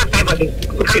my own family.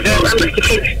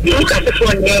 You look at the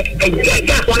phone there and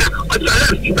just want to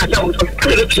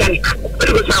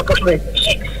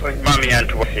Mammy and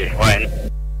to say, why?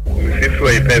 If you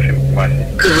are a perfect one.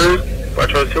 But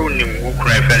also in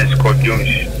Ukraine fence Jones.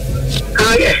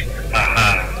 Ah, yeah.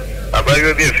 Aha. About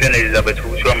your defense is about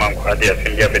to show man Quadia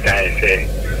and Japetine.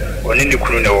 Or Nini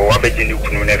Kuno or Wajin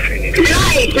Kuno never need.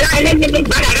 Let me make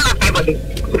my own family.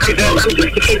 You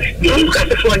look at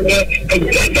the phone there and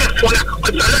just want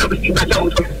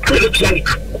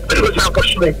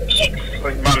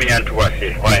Mammy and to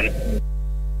say, why?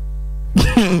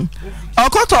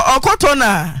 Okoto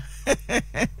na.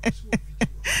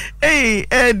 Hey,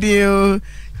 Edio.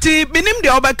 Ti binim de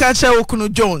obaka che okunu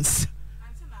Jones.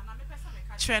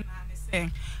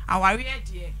 Awari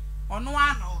die ono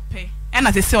ana ope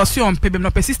ena te se osi on pebem no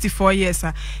 64 years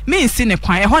me nsi ne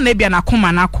kwan e ho na bia na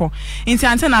koma na kọ nti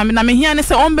ante na me hia ne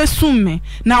se on besum me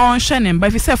na on hwe ne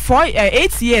mba fi se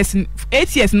 8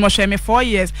 years no hwe me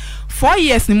 4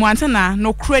 years ni mo ante na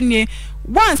no kranie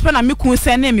once pe na me kun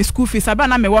se na me school fees aba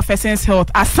na me wo first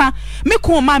health asa me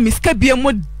kun ma me ska bia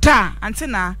mo da ante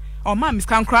na o ma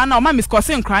miska nkra na o ma miska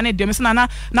se nkra na de me se na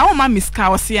o ma miska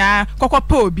o se a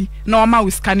kokọpa obi na o ma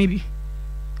wiska ni bi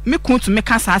me kuntu me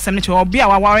kasa asem ne che obi a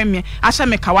waware me ahye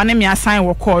me kawa ne me assign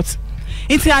wo court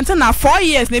inti ante na 4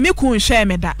 years na me kun hwe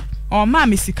me da o ma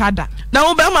me sika da na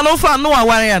wo be ma no fa no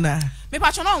waware na me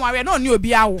pa cho no waware na oni obi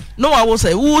awo no wa wo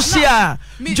say wo sia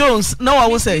Jones no wa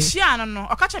wo say sia no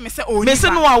o ka che me se oni me se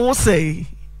no wa wo say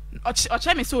o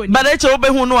che me se oni but e che wo be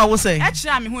hu no wa wo say e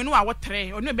che me hu no wa wo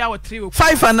 3 oni obi awo 3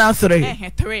 5 and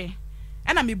 3 3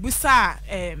 ena me busa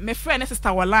me friend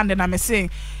sister Walande na me say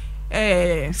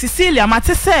Cecilia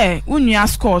mate se unua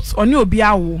Scott oni obi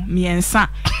awo miensa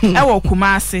e wo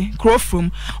kumasi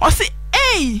crowfrom o say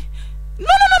hey no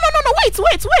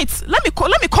wait let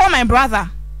me call my brother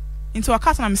into a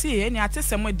cast na me say any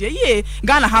atese mo de ye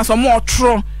Ghana house o mo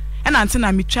otro e na ante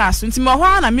na me twa so nti me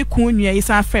ho na me ku unua yi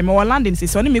san frɛ me wo London say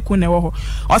oni me ku na wo ho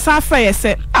o san frɛ ye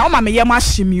se o ma me ye ma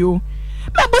hyemi o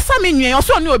me bosa me nua o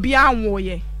so oni obi awo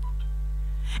ye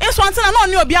enso ante na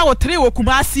oni obi awo 3 wo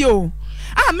kumasi o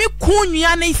me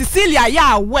kunua na Cecilia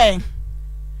ya we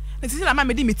na Cecilia ma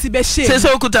me di meti be she se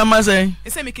okuta ma say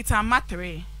se me kita ma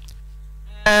 3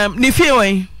 ni fie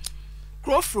wen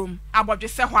crowfrom abodwe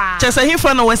se ho a che se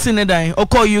hifa na wasi ne dan o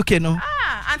call UK no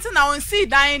anti na on see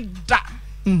dan da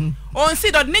on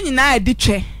see do ne nyina edi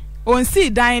twe on see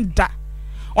dan da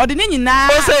o de ne nyina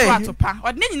atopa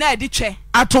o de ne nyina edi twe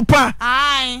atopa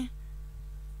ai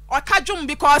okadwum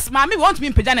because mama want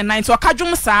me pagya ne 9 so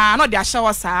okadwum saa no de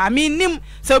ahyewo saa me nim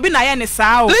se obi na ye ne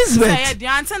saa o say de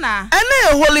antena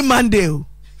ene holy monday o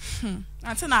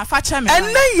antena facha me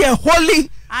ene ye holy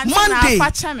monday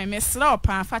facha me mesra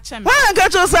opa facha me wa nka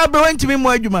cho sa abro ntimi mu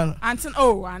adwuma no antena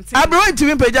antena abro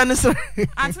ntimi pagya ne sere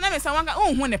antena me sa wanka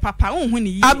unhu ne papa unhu ne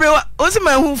yi abro o si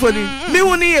ma hu fodi mi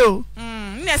hu ni yo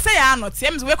ne say ya no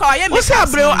tie me we kwa ye me o si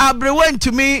abro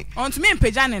ntimi ontimi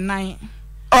pagya ne 9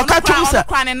 okatwum sa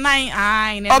okwane 9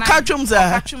 ai ne okatwum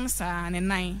sa ne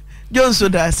 9 Jones so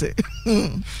da se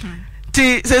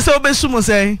ti se so besum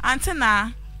say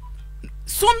antena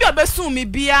sum bi obesum mi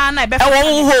bia na ebe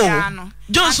ho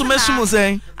Jones so mesum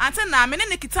say antena me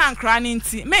ne kita nkra ne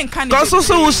nti me nka ne ko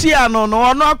so wo si ano no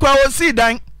ono akwa wo si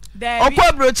dan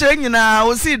okwa broche nyina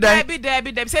wo si dan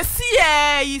Debi se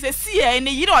sie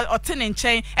ne yiri ote ne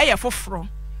nchen eye foforo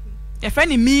ye fa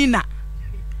ne mina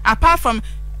apart from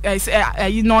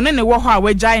you know ne wo ho a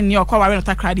we jai ne okwa ware no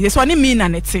takrade so ne mina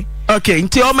ne te okay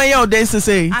nti o meya o den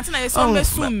say antena so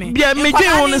besum me bia me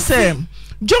dwen ho ne say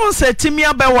John said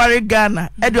timia be ware Ghana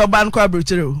e de oba nkwa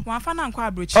abrochire o wan fa na nkwa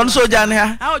abrochire on so jane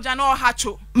ha o jane o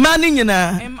hacho mani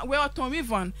nyina we oton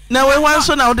wivon na we wan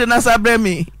so na o de na sabre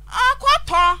mi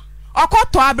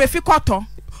okoto abrefi koto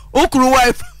okuru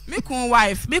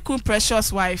wife me kun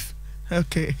precious wife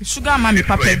okay sugar mommy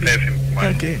papa bi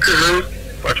okay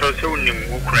but also ni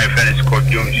Ukraine fence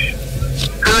Jones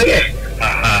yeah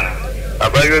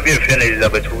about your friend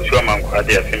Elizabeth who so man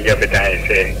kwade afin Japetine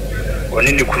say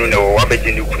oni ni kunu na wo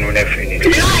abeji ni kunu na fini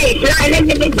let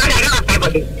me make my own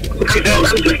family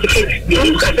you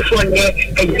look at the phone there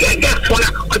and just want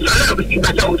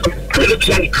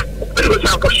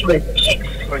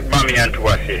Mommy and to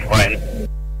say why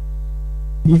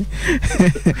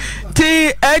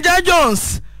ti Eja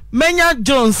Jones Menya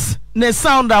Jones ne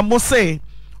sound am say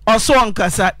oso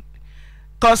nkasa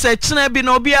cause chine bi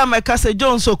no bia meka say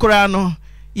Jones okura no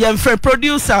ye mfre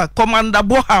producer Commander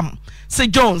Boham say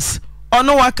Jones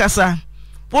ono wakasa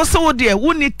What's the dear?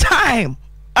 We need time.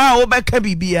 Ah, Obeka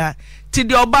Bibia. Ti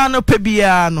the Obano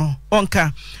Pebiano.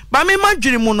 Onka. But me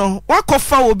Majrimuno, what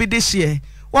cofa will be this year?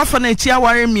 What for Netia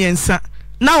Warren Miensa?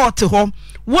 Now at home.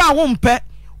 Wa won't pet.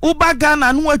 Ubagan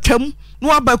and Wachem. No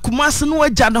Abakumas no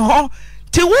Janaho.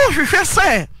 Ti wo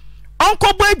say.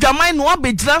 Uncle Boy Jamai no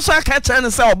be Jasa catcher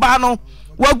and say Obano.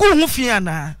 Wagu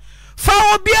Mufiana. Fa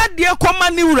obia dear Koma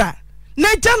Nura.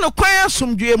 Neja no kwaya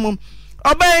sumdwemu.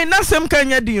 Obey na sem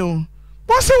kanya dio.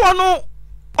 Wose wono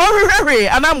orere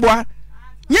anambwa.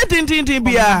 Nye tintin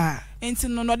bia. Enti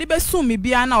no de besu me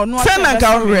bia na ono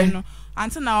no.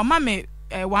 Ante na o ma me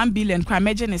 1 billion kwa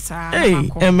meje ne saa.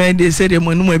 Hey, they say dem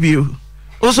no bi o.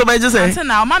 Also by just say. Ante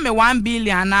na o ma me 1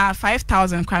 billion na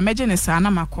 5,000 kwa meje ne saa na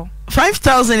mako.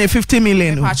 5,050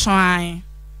 million.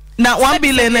 Na 1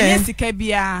 billion eh. Sika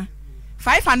bia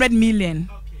 500 million.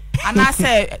 And I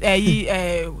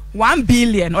say 1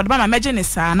 billion or the man imagine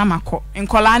is na mako in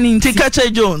Kolani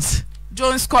Tikache Jones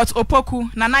Scott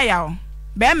Opoku nana yao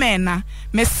be me na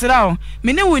mesrao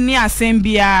me ne woni asem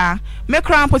bia me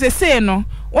kran po se no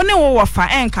woni wo wofa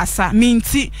enkasa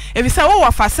minti e bi se wo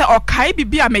wofa se okai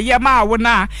bibia me ye ma wo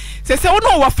na se woni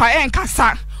wo wofa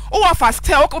enkasa wo wofa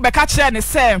se wo be ka kire ne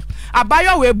se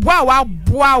abayo we boa wa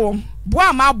boa wo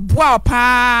boa ma boa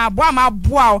pa boa ma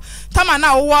boa tama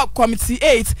na wo committee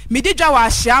 8 me di dwa wa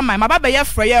hia ma baba ye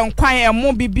frɛ ye nkwan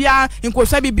emu bibia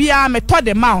nkosa bibia me to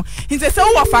de ma nse se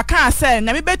wo fa kan se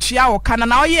na me betua wo kana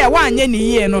na oye wa anye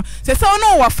ni yie no se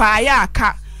no wo fa ya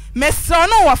aka me so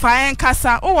no wo fa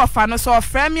enkasa wo fa no so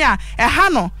frɛ me a ha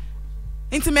no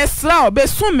nti me sra be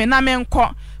su me na me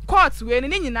nkɔ court we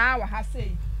ni nyina wa ha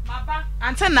sei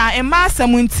Auntie Naa emma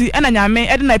samunti ena nyame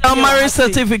ede na marriage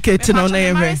certificate no na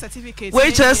yehwe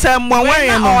we just say mo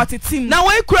wan no na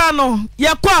we kura no ye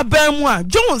kɔ aban mu a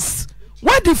Jones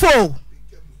what the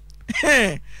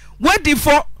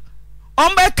for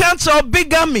on be cancel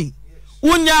bigamy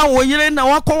unya wo yire na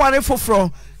wakɔware foforo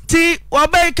ti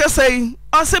obai kesai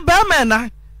o se ba me na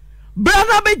bra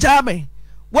na be jame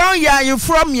one ya you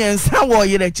from yensa wo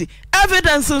yirechi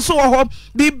evidence so wo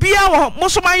bibia wo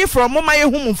musoma ye from mama ye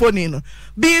humfoni no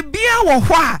bibia wo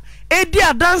ho a edi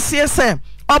adanse se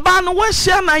oba no wo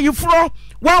hia na ye fro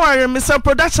waware Mr.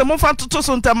 Production mo fa toto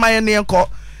so ntamaye ne enko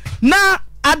na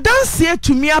adanse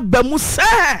tumi abamu se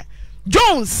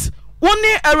Jones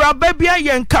woni awraba bia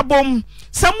ye nkabom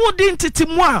samudi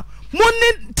ntitimu a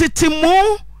moni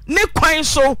titimu ne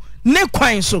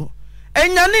kwan so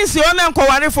enyane nsi ona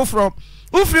nkoware foforo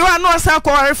ufiri wa no asa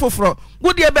kware foforo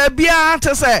wo de ba bia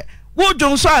te se wo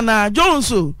Jones ana Jones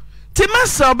ti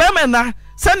masa be me na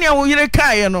se ne wo yire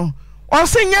kae no o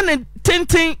se nya ne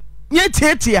tintin nya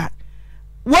tietia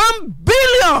 1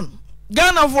 billion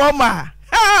Ghana for ma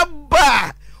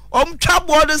ba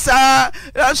twabo do sa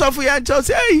asofu ya cho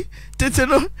se hey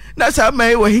titino na sa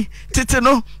mai we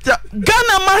titino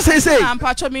Ghana ma se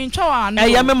ampacho mi ntwa anu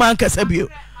ya me man kasa bio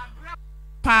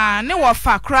pa ne wo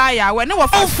fa cry ya we ne wo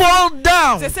fa fall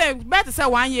down say better say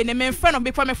 1 year ne me friend of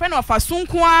before me friend of fa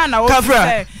sunku na wo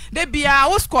say de bia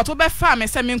wo Scott wo be fa me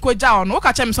say me nkoja ono wo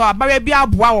ka chem so abare bia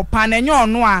aboa wo pa na enye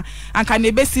ono a anka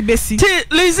ne besi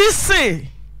ti Lizzy say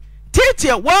titi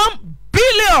 1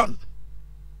 billion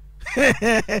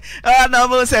na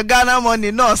mo say Ghana money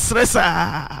no stress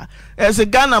as a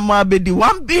Ghana ma be di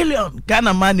 1 billion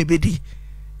Ghana money be di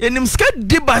enim ska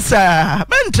dibasa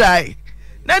men try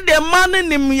na the man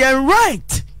nim ye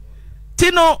right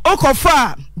tino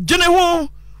okofa jene ho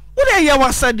wo de ye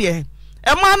wasa de e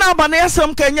ma na aba na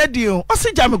yesam kanya dio o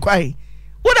se jame kwai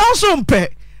wo de so mpe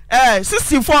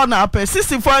 64 na ape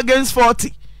 64 against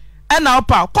 40 and na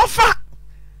opa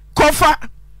kofa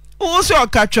wo so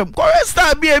okatwem ko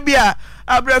star bia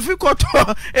abrafi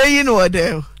koto eyi no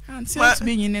de until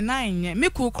be in the 9 me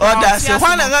ku ko that's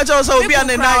one na cho so obi an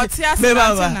 9 me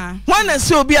baba one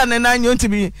se obi an 9 you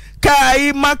be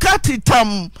kai makati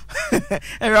tam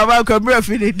eraba ko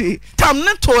brafi de tam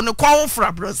ne to ne kwa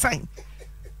fra bro sign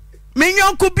me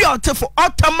nyonku bi otefo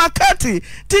otamakati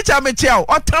teacher me chia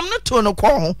otam ne to ne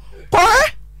kwa ko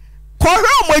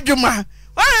ho adwuma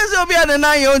one se obi an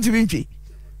 9 you be ntwi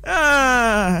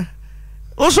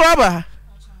oso aba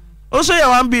oso ya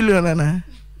 1 billion na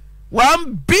 1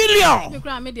 billion.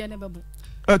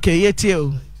 Okay,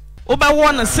 yetio. Oba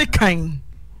wona sekan.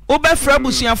 Oba fra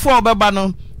busuafo obeba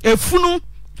no. Efunu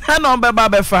na obeba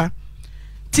befa.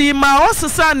 Ti ma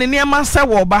osesa ne niam se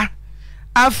wo ba.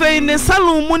 Afei ne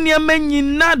salon mu niam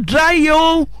nyina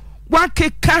drayo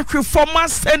wakeka hwefoma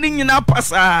sene nyina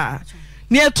pasa.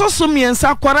 Ne etoso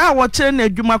miensa kwara wo kire na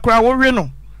adwuma kwara wo hwe no.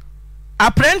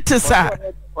 Apprentice a.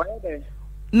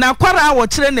 Na kwara wo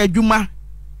kire na adwuma.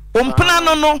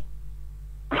 Ompana no.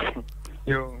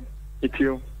 Yo, it's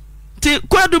you. ti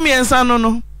kwadu miensa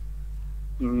no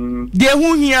de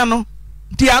hu hia no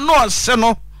de ano ose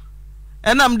no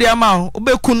enam de ama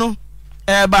obeku no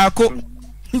baako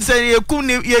nse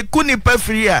yeku ni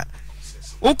pafiri a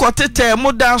ukotete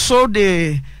moda so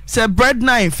de se bread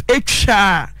knife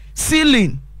etwa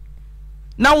ceiling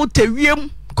na utewiem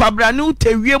kwabra ne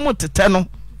utewiem tete no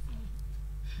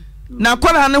na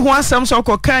kwara ne ho asem so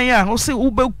kokan a wo se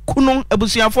ubeku no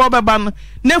abusuafo beba no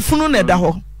ne funu ne da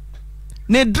ho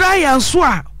ne dryer so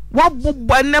a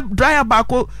wabubba ne dryer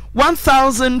baako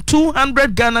 1200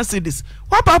 Ghana cedis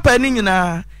wa papa ni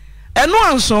nyina eno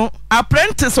anso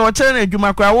apprentice o chere na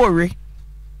adwuma kwa wo we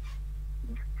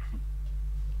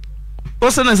o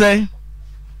se na say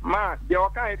ma de o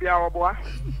kan bia oboa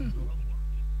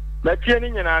na tie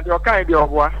ni nyina de o kan bia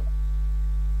oboa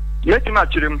yeti ma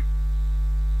chirim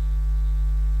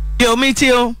yo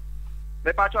mitio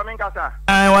me pa cho men kasa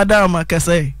ai wada ma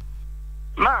kasa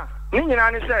ma ni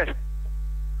nyina ni se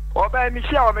oba mi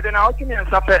hia o me de na o kimi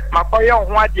nsape makoye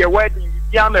ho ade wedding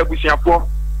bia ma abusuapo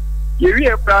yewi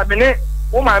e pra me ne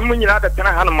wo ma mu nyina da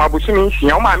tena ha no mabusumi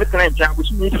nhia wo ma me tena ntia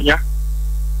abusumi nhia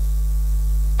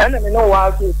ene me no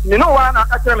wa so me no wa na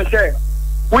aka me se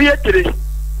wo ye kire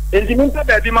enti mi nta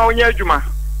ba bi ma wonya adwuma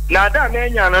na da na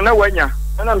enya no na wanya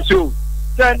na me so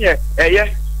tane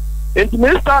eye enti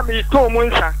me sta me to mu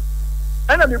nsa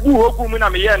ena me bu hogu mu na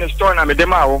me ye ne store na me de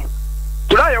ma wo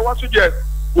tura ye waso je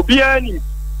obi ani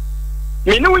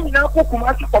me ne wonyina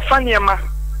kokuma ti kofa niema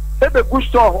ebe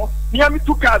gusto ho niya mi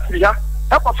tuka asiri ha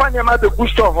e kofa niema be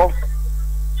gusto ho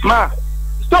ma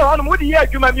store ho no mo di ye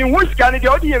adwuma mi hu sika ne de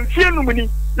odi ye mfie nu mu ni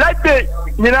like day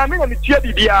nyina me na me tia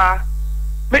bibia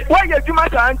me wa ye adwuma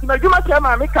ta anti ma adwuma ta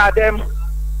ma me ka dem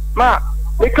ma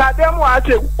me ka dem wa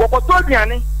ate wokoto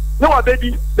aduane ne wa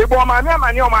bedi be bo ma me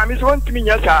amane o ma me so ntimi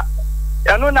nya sa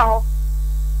ya no na ho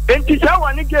enti sa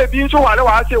wa ni ge bi so wale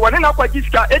wa ase woni na kwa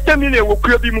gisika 8 million wo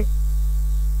kuro bi mu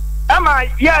ama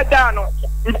ya da no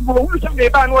wo hu se me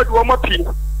ba no de wo mo pie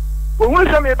wo hu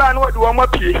se me ba no de wo mo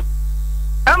pie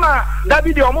ama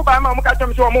David o mo ba ma mo ka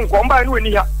tem so mo nko mba ni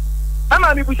woni ha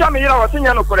ama mi busa me yira wo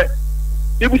senya no kore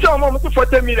mi busa mo mo to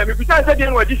 40 million mi busa se de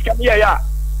no gisika me ya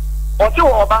o se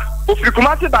wo oba ofiri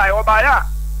kumase ba e oba ya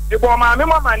e bo ma me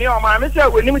mama ni o ma me se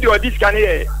woni mi de gisika ne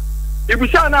ye e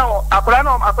busa na o akora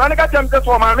ne ka tem se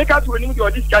so ma me ka to woni mi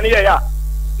de gisika ne ye ya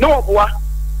no oboa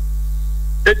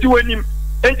eti woni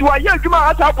enti wa ye adwuma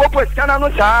ata popo sika no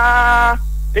saa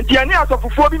enti ani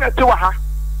asofofo bi na te wa ha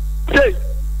sei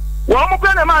wo mo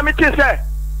pe na ma me te se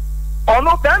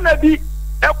ono be na bi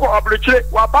eko obluchire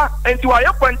wa ba enti wa ye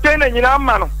container nyina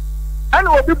ma no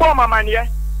ana obi bo mama ne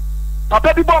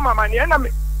papa bi bo mama ne na me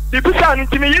bisa ni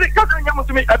timi yiri ka nya mo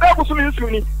timi ebe ko sumi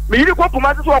nsumi me yiri ko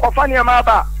puma so ko fa ne ma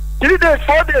ba 3 days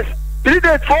 4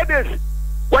 days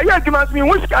wa ye adwuma timi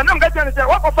wo sika na mga tane se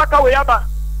wa ko fa ka we ya ba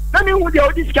na mi hu dia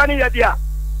odi sika ne ya dia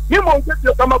ni mo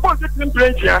nse kama bo nse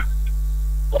timplenia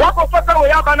wa ko fa ka we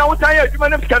ya ba na wo tan ya adwuma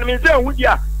na sika ne nse hu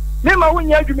dia ni ma wo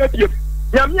nya adwuma bie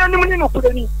nya mi anim ni no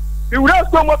kurani mi wura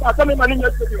so mo ba ka me ma ni nya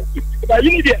adwuma ba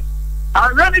yini dia a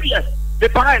rani dia the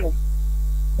pine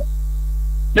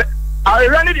I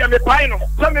ran it in the pine,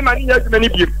 some money has many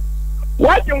people.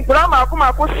 Watching Grandma come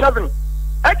up 7.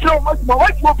 Actually,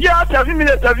 what will be out 7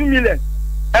 million.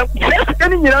 And just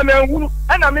any man,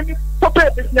 and I'm in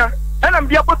Papa, and I'm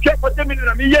the upper check for 10 million.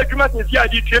 I mean, you must see I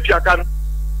did trip ya can.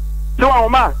 So, our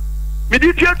man, me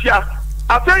did trip ya.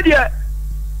 I said, yeah,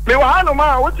 me were no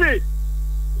man, what's it?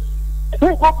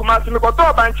 Who go to Master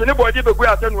Nicoto Bank and nobody but we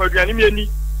are saying, we're any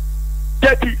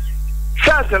 30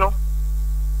 chance, you know.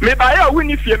 Me buy a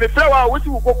winnie fee, me flower, which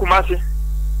will go kumasi.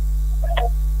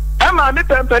 Emma, me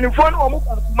penny phone or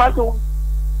Mumaso.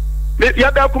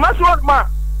 Yabel Kumaso, ma.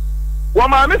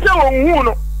 Wama, Mr.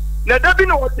 Wuno.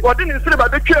 Nedabino, what didn't say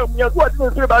about the camp, yes, what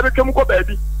didn't say about the chemical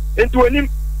baby. Into an him.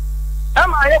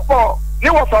 Am I for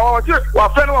no of our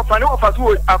friend of an offer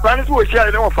to a friend who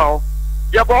share no foul?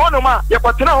 Yaponoma,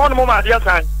 Yapatana on Moma, dear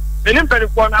sign. An impany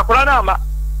phone, a Koranama.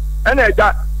 And I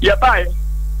got Yabai.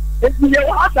 Enti ye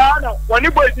wa da na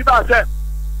woni boy bi ba se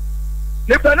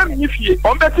ne pa na mi fie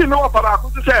on be ti me wa pa ba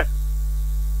ko se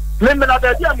me me la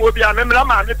da dia mo bi a me la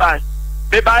ma me ba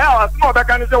ya wa so be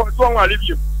kan se wo so won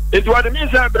alibi enti wa de mi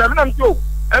se bra me na mto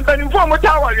en pa ni fo mo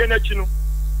ta wa ye na chi no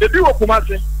e bi wo kuma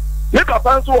se me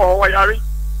papa so wo yare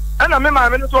ana me ma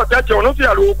me no so ta che no so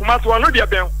ya wo kuma so no de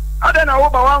ben ada na wo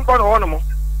ba wa nko no ho no mo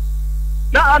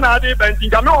na ana ade ben ti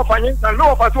ga me wo fa yin san me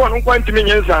wo fa so no nko ntimi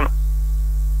yin san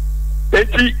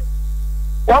enti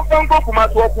one go kuma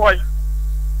to boy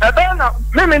ebe na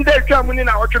me nde twa mu ni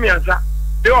na otwe miansa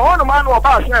de ho no ma no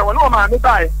ba se wo no ma me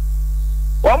bai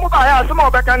wo mu ba ya se ma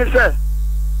obeka ni se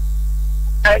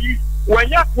when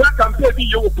you campaign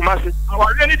you kumasi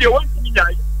our really they want to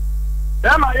nyai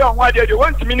na ma yo ho ade they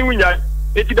want to ni nyai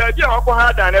eti da bia wako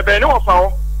ha dan e be ne wo fa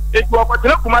ho eti wo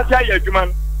kwatele kumasi aye adwuma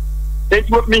no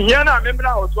eti mi hia na me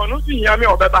mra ho so no so hia me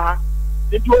obeba ha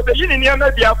eti wo be yini ne ma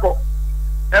bia ko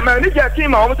e ma ni ja kin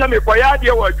ma wo ta me ko ya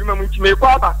ade wo adwuma mu nti me ko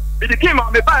aba eti kin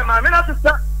ma me ba ma me na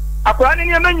sesa akora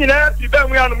ne ma nyina ti ba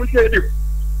mu ya no mu hye edi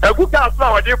egu ka so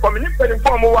a wo de ko me ni pe ni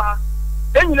form wa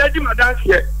enyina di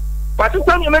madanse but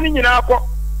so ne mani nyina akọ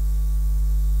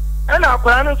ana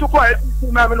akwa no so kwa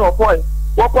eti ma me no boy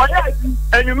wo kwa ya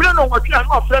enwumire no wotwe an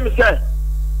ofre me say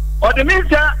o de me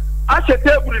say a che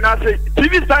table na say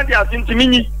TV stand as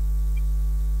intiminyi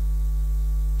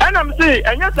ana me say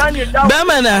enya stand ya be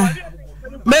mana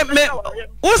me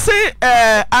wo say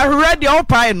already all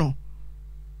pie no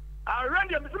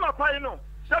already me say my pie no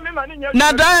say me mani nya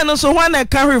na dan no so when e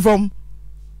carry from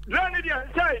Lani dia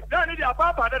say, lani dia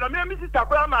papa da me mi sister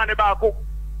kwa ma ne ba ko.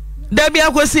 Da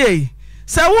bia kwesi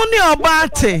se wo ni oba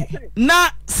ate na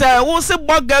se wo se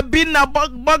boga bi na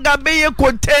boga be ye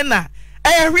container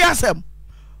e hwe asem.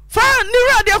 Fa ni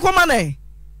radio akoma na.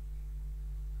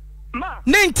 Ma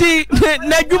nti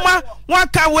na dwuma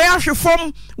waka we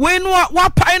ahwefom we no wa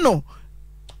pai no.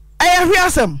 E hwe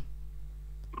asem.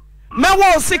 Me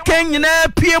wo se kan nyina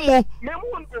pie mu.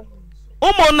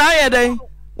 Umo na ye den.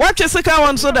 What you say, I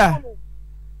want soda?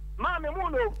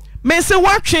 Me say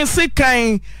what you say,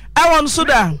 I want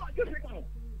soda.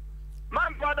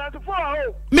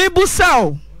 Me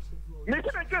busao.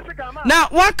 Now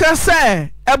what can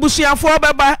say? Ebusia for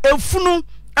baba efunu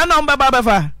ana baba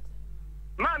baba.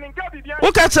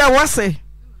 What can say? What say?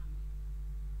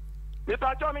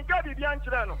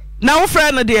 Now what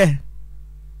friend there?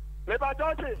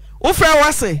 What friend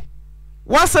what say?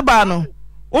 What say bano?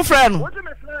 What friend?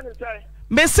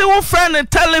 Me say wo friend the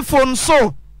telephone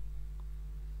so.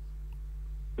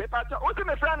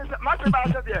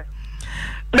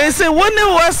 Me say when you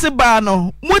was ba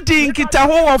no, mudi nkita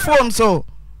ho phone so.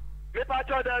 Me pa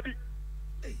cho da bi.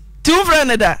 Two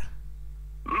friend da.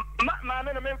 Ma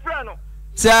me no me friend no.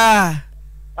 Sa.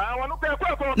 Wonu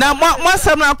kwa. Na mo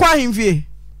sam na kwa himfie.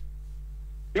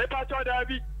 Me pa cho da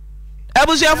bi.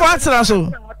 Abusia fo atena so.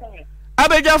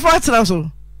 Abedwa fo atena so.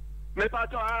 Me pa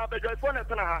cho abedwa fo na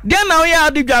tena ha. Dia na wo ya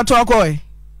adidwa to akoy.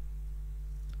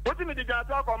 Woti me digwa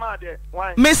to akoma de.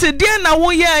 Why? Me se dia na wo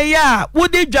ya wo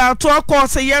de dwa to akoy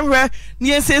se yenhwe ne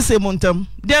yesese montam.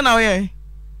 Dia na wo ya.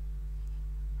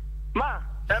 Ma,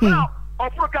 na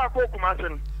Africa ko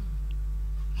kumasi.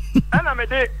 Ana me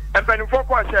de empanifo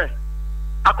ko se.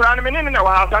 Akura ne menene na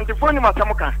wa asantifo ni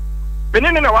masamuka.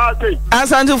 Menene na wa sei.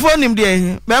 Asantifo nim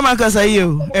de. Me ma kasa yi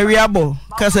o. Ewiabo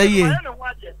kasa yi.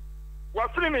 Wa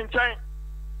free me nchen.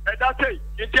 E da sei.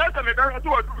 Nti asa me bɛhwɛ so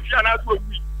wa du fia na so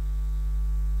wi.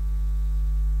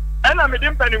 Ana me de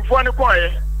empanifo ne ko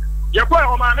ye. Ye ko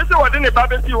o ma me se wode ne ba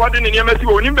be si wode ne niam si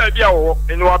oni ba bia wo.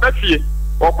 Eni wa ba fie.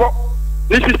 Okɔ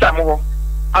ni system ho.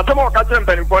 Atoma ka tell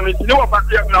empanifo ne ti ne wa fa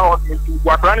fie na ho.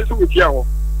 Wa kra ne so wo fie ho.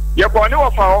 Ye ko ne wa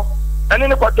fa ho. Ene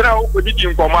ne kwatra ho ko didi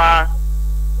nkoma.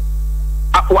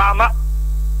 Akwama.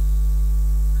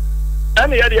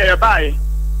 Ene ye de ye bai.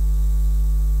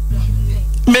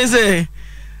 Meze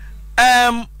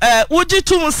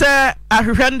ujitum se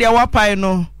ahwehwe nde wapai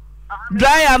no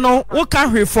dryer no wo ka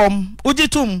hwe fom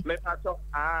ujitum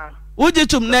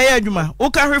ujitum na ye adwuma wo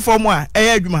ka hwe fom a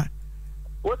eye adwuma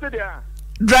wo se dia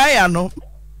dryer no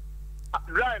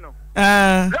dryer no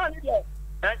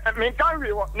me kan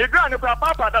hwe wo ne dryer no kwa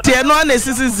papa da tie no na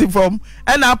sisi fom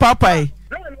e na papai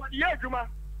dryer no ye adwuma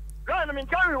dryer no me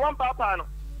kan hwe one papa no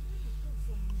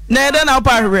na ede na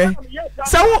pa hwe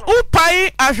se wo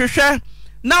pai ahwehwe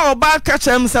na oba ka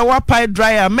chem se wa pai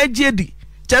dryer magiedi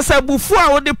che se bufu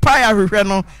a wo de pai ahwehwe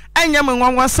no anya me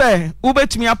nwanwa se wo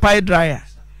betumi apai dryer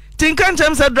tinkan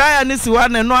chem se dryer ni siwa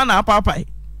na no na papai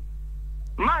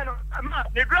ma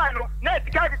the dryer no na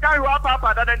tika ka wa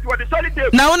papa da nti wo de solid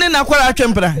tape na woni na kwara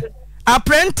atwempra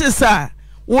apprentice a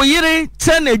wo yire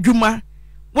ten adwuma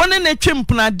woni na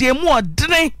twempna de mu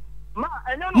odene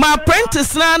ma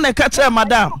apprentice na ka che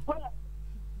madam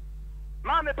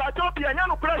ma me pa topi anya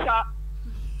no pressure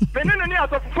benene ni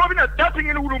asofofo bi na dating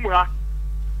in room ha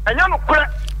anya no kre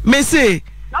me say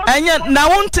anya na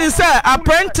wonte say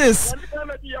apprentice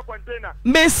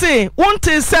me say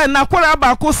wonte say na kwara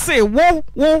ba ko say wo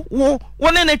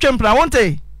woni na twempra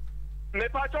wonte me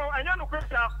pa cho anya no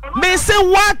pressure me say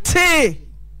what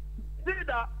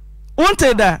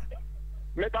wonte da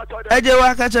eje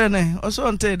wa ka chere ne oso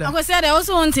wonte da ko say da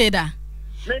oso wonte da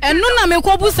enu na me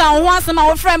ko busa ho asem a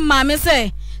wo frem ma me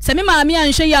say se me maami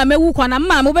anhwe ya mewu kwa na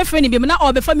maami wo be frɛ ni bi na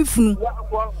obefa me funu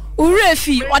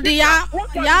Urefi ode ya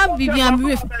bibia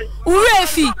urefi.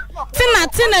 Urefi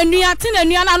tina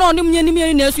nua na no nim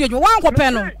nyani na esu edwo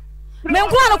wankopɛ no.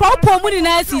 Menkula no kwa upo mu ni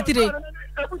na asitire.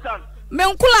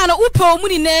 Menkula no upo mu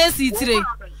ni na asitire.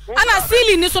 Ana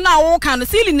sili ni so na wo kan no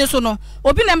sili ni so no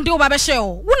obi nam de wo ba be hye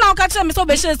wo na ka kire me so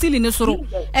be hye sili ni so ro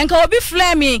enka obi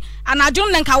flame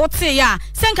anadwon nka wo te ya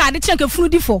se nka ade chenka funu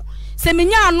difo se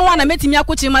menya ano na metimi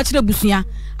akochi ma kire busua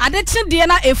ade che de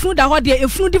na efunu da ho de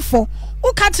efunu difo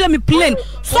wo ka kire me plane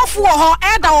sofu wo ho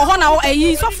eda wo ho na wo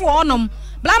ayi sofu wo nom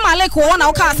bla malek wo na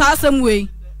wo ka asasam we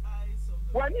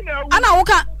ana wo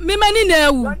ka mimani na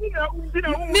ewu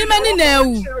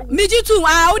mijitu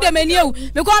wo de mani ewu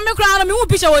me ko me kra no me hu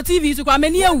picture wo TV so kwa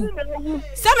mani ewu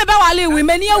se me be wale ewu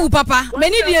mani ewu papa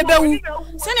mani de bewu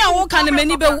se ne wo ka ne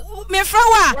mani bewu me fra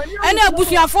wa ene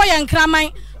abusuafo ye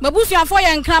nkraman mabusuafo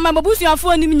ye nkraman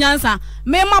mabusuafo nim nyansa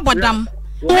me mabodam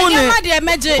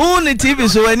Uni TV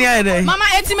so wani ayede. Mama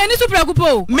eti meni so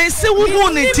prekupo. Me se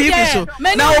uni TV so.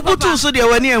 Na obutu so de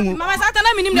wani emu. Mama sata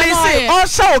na minim de no. Me se o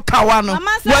sha o kawa no.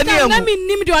 Wani emu. Na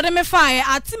minim de ode me fa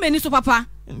ati meni so papa.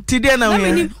 Ti de na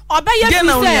hu. Obeye fi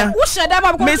se wo sheda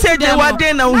ba ko. Me se de wa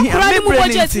de na hu. Me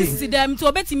breliti. Si dem to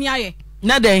obetimi aye.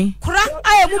 Na den. Kura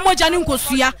aye mu moja ni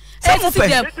nkosua. E si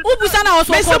dem. Ubusa na wo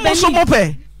so ko. Me se mo so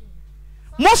mope.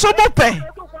 Mo so mope.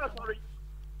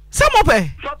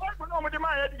 Samope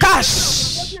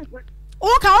cash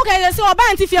okay yes oba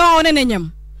anti fie wa one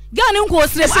nenyam Ghana nko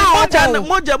osire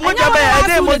moja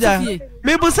be moja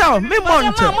me busa me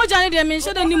monche moja ne de me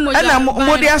nhede ni moja ana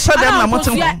mo de asode na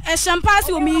motem e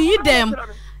champagne o mi yi dem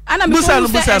ana me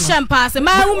busa champagne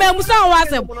ma hu me busa wa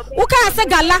se wo ka se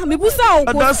gala me busa o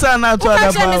ko dosa na to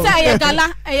ada ba me say e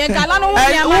gala no wo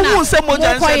ya ma na wo se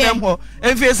moja se dem ho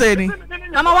enfie se ni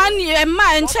Mama wani ma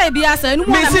enche bia sa enu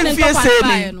mo na me nto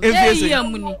pa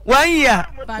no. 1 year.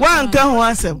 Wan ka ho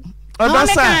asem. Odo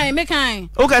sa. Me kan.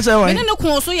 O ka se wan. Me ne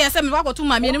kun so ye se me bakoto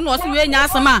ma me nim no so we nya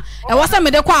asem a e wo se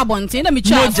me de kwa abonten na me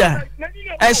twa. Moja.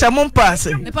 E se mo pass.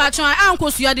 Me pa twa anko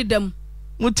su ya dedam.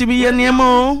 Mutimi ye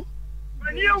niemo.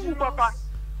 Mani ewu papa.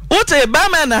 Ute ba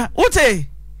mena, ute.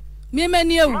 Me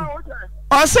mani ewu.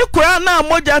 O se kura na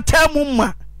moja temu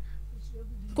ma.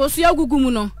 Ko su ya gugu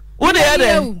mu no. Ode ya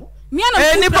de.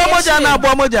 Ni pa moja na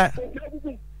abo moja.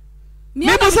 Mi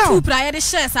busa tu pra ye de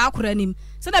share sa akura nim.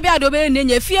 Se da bia do be ne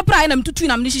nya fie pra na mtutu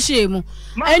na me hihye mu.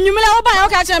 Enwumle wo ba ye o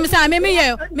ka kire me say me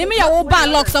ye wo ba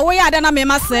lock so wo ya da na me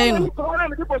ma say no.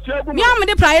 Mi am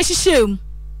de pra ye hihye mu.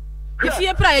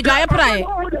 Fie pra ye dwa ye pra ye.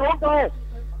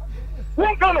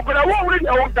 Won ka no kura wo wuri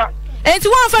de won ka. Enti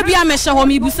won fa bia me hye ho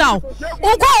mi busa o.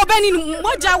 Wo kwa obani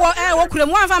moja wo kura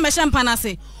mu won fa me hye mpana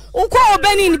se. Uko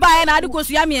obeni ni bae na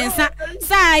adikosu ya miensa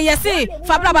sa yesi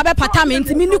fabra babe patament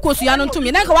mi ni kosu ya no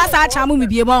ntumi na nka wasa acha mu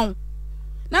bie mo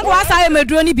na nka wasa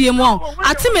emeduro ni bie mo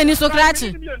atimeni so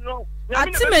krachi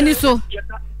atimeni so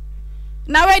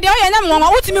na we de o ye nya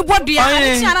nwanwa utimi bodu ya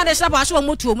achi ana de shapa ahwe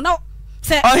moto mu na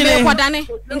se me kodane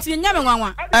nti nya me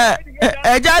nwanwa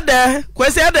eja de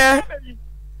kwesi de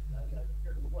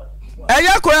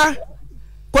eja kwa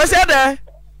kwesi de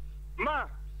ma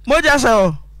moja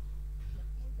so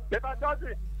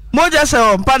Moja se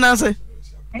mpananse.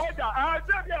 Moja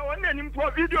bia won nim to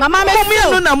video. Mama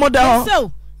me na moda ho.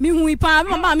 So, mi hu ipa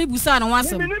mama me busa na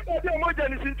wasem. Mi nim moja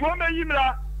ni sinto o me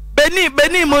yimra.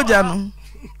 Beni moja no.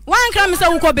 Wan kra me se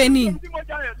wo ko Beni.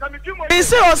 Mi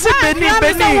se o se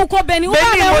Beni. Wo ko Beni. Wo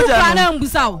ba na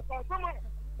mbusa o.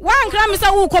 Wan kra me se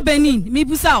wo ko Beni, mi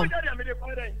busa o.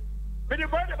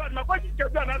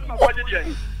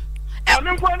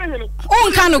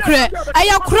 Onka no kre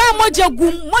aya kura moja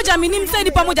gum moja minim se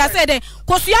nipa moja se de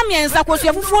kosua miensa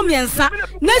kosua fufuo miensa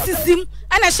na sisim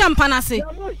ana champagne se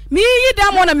mi yi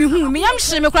da mo na mi hu mi yam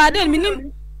hye me kura de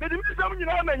minim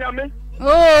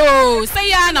oh say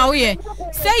ya na wo ye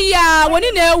say ya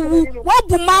woni na ewu wo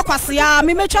bu ma kwase ya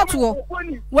me metwa to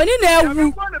woni na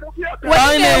ewu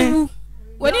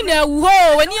woni na ewu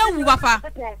ho woni ewu papa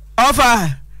ofa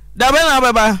da be na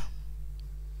baba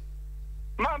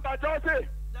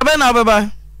Abe na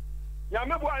baba. Ya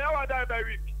mebu ayawada by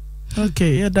week.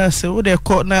 Okay, yeah that's wo de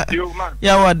ko na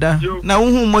yawada. Na wo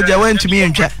moja wantumi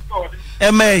entwa.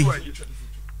 Emei.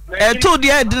 To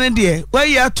de adene de. Wa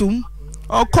yi atum.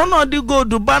 Okono de go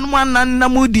do ban man na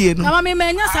mudie no. Na me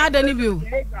menya sa adane bi o.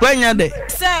 Wanya de.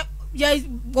 Se ya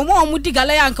wo mo di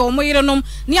gala ya nka wo yire nom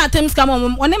ni atem ska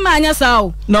mo one ma anya sa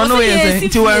o. No yes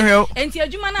nti wa hwel. Enti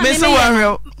adwuma na me se wa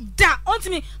hwel. Da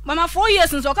ontimi mama 4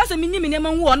 years nso ka se minni me nema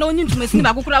hu ona onyi ntumasi ni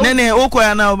ba kokura. Ne wo ko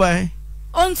ya na obai.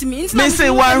 Ontimi nti me se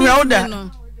wa hwel da.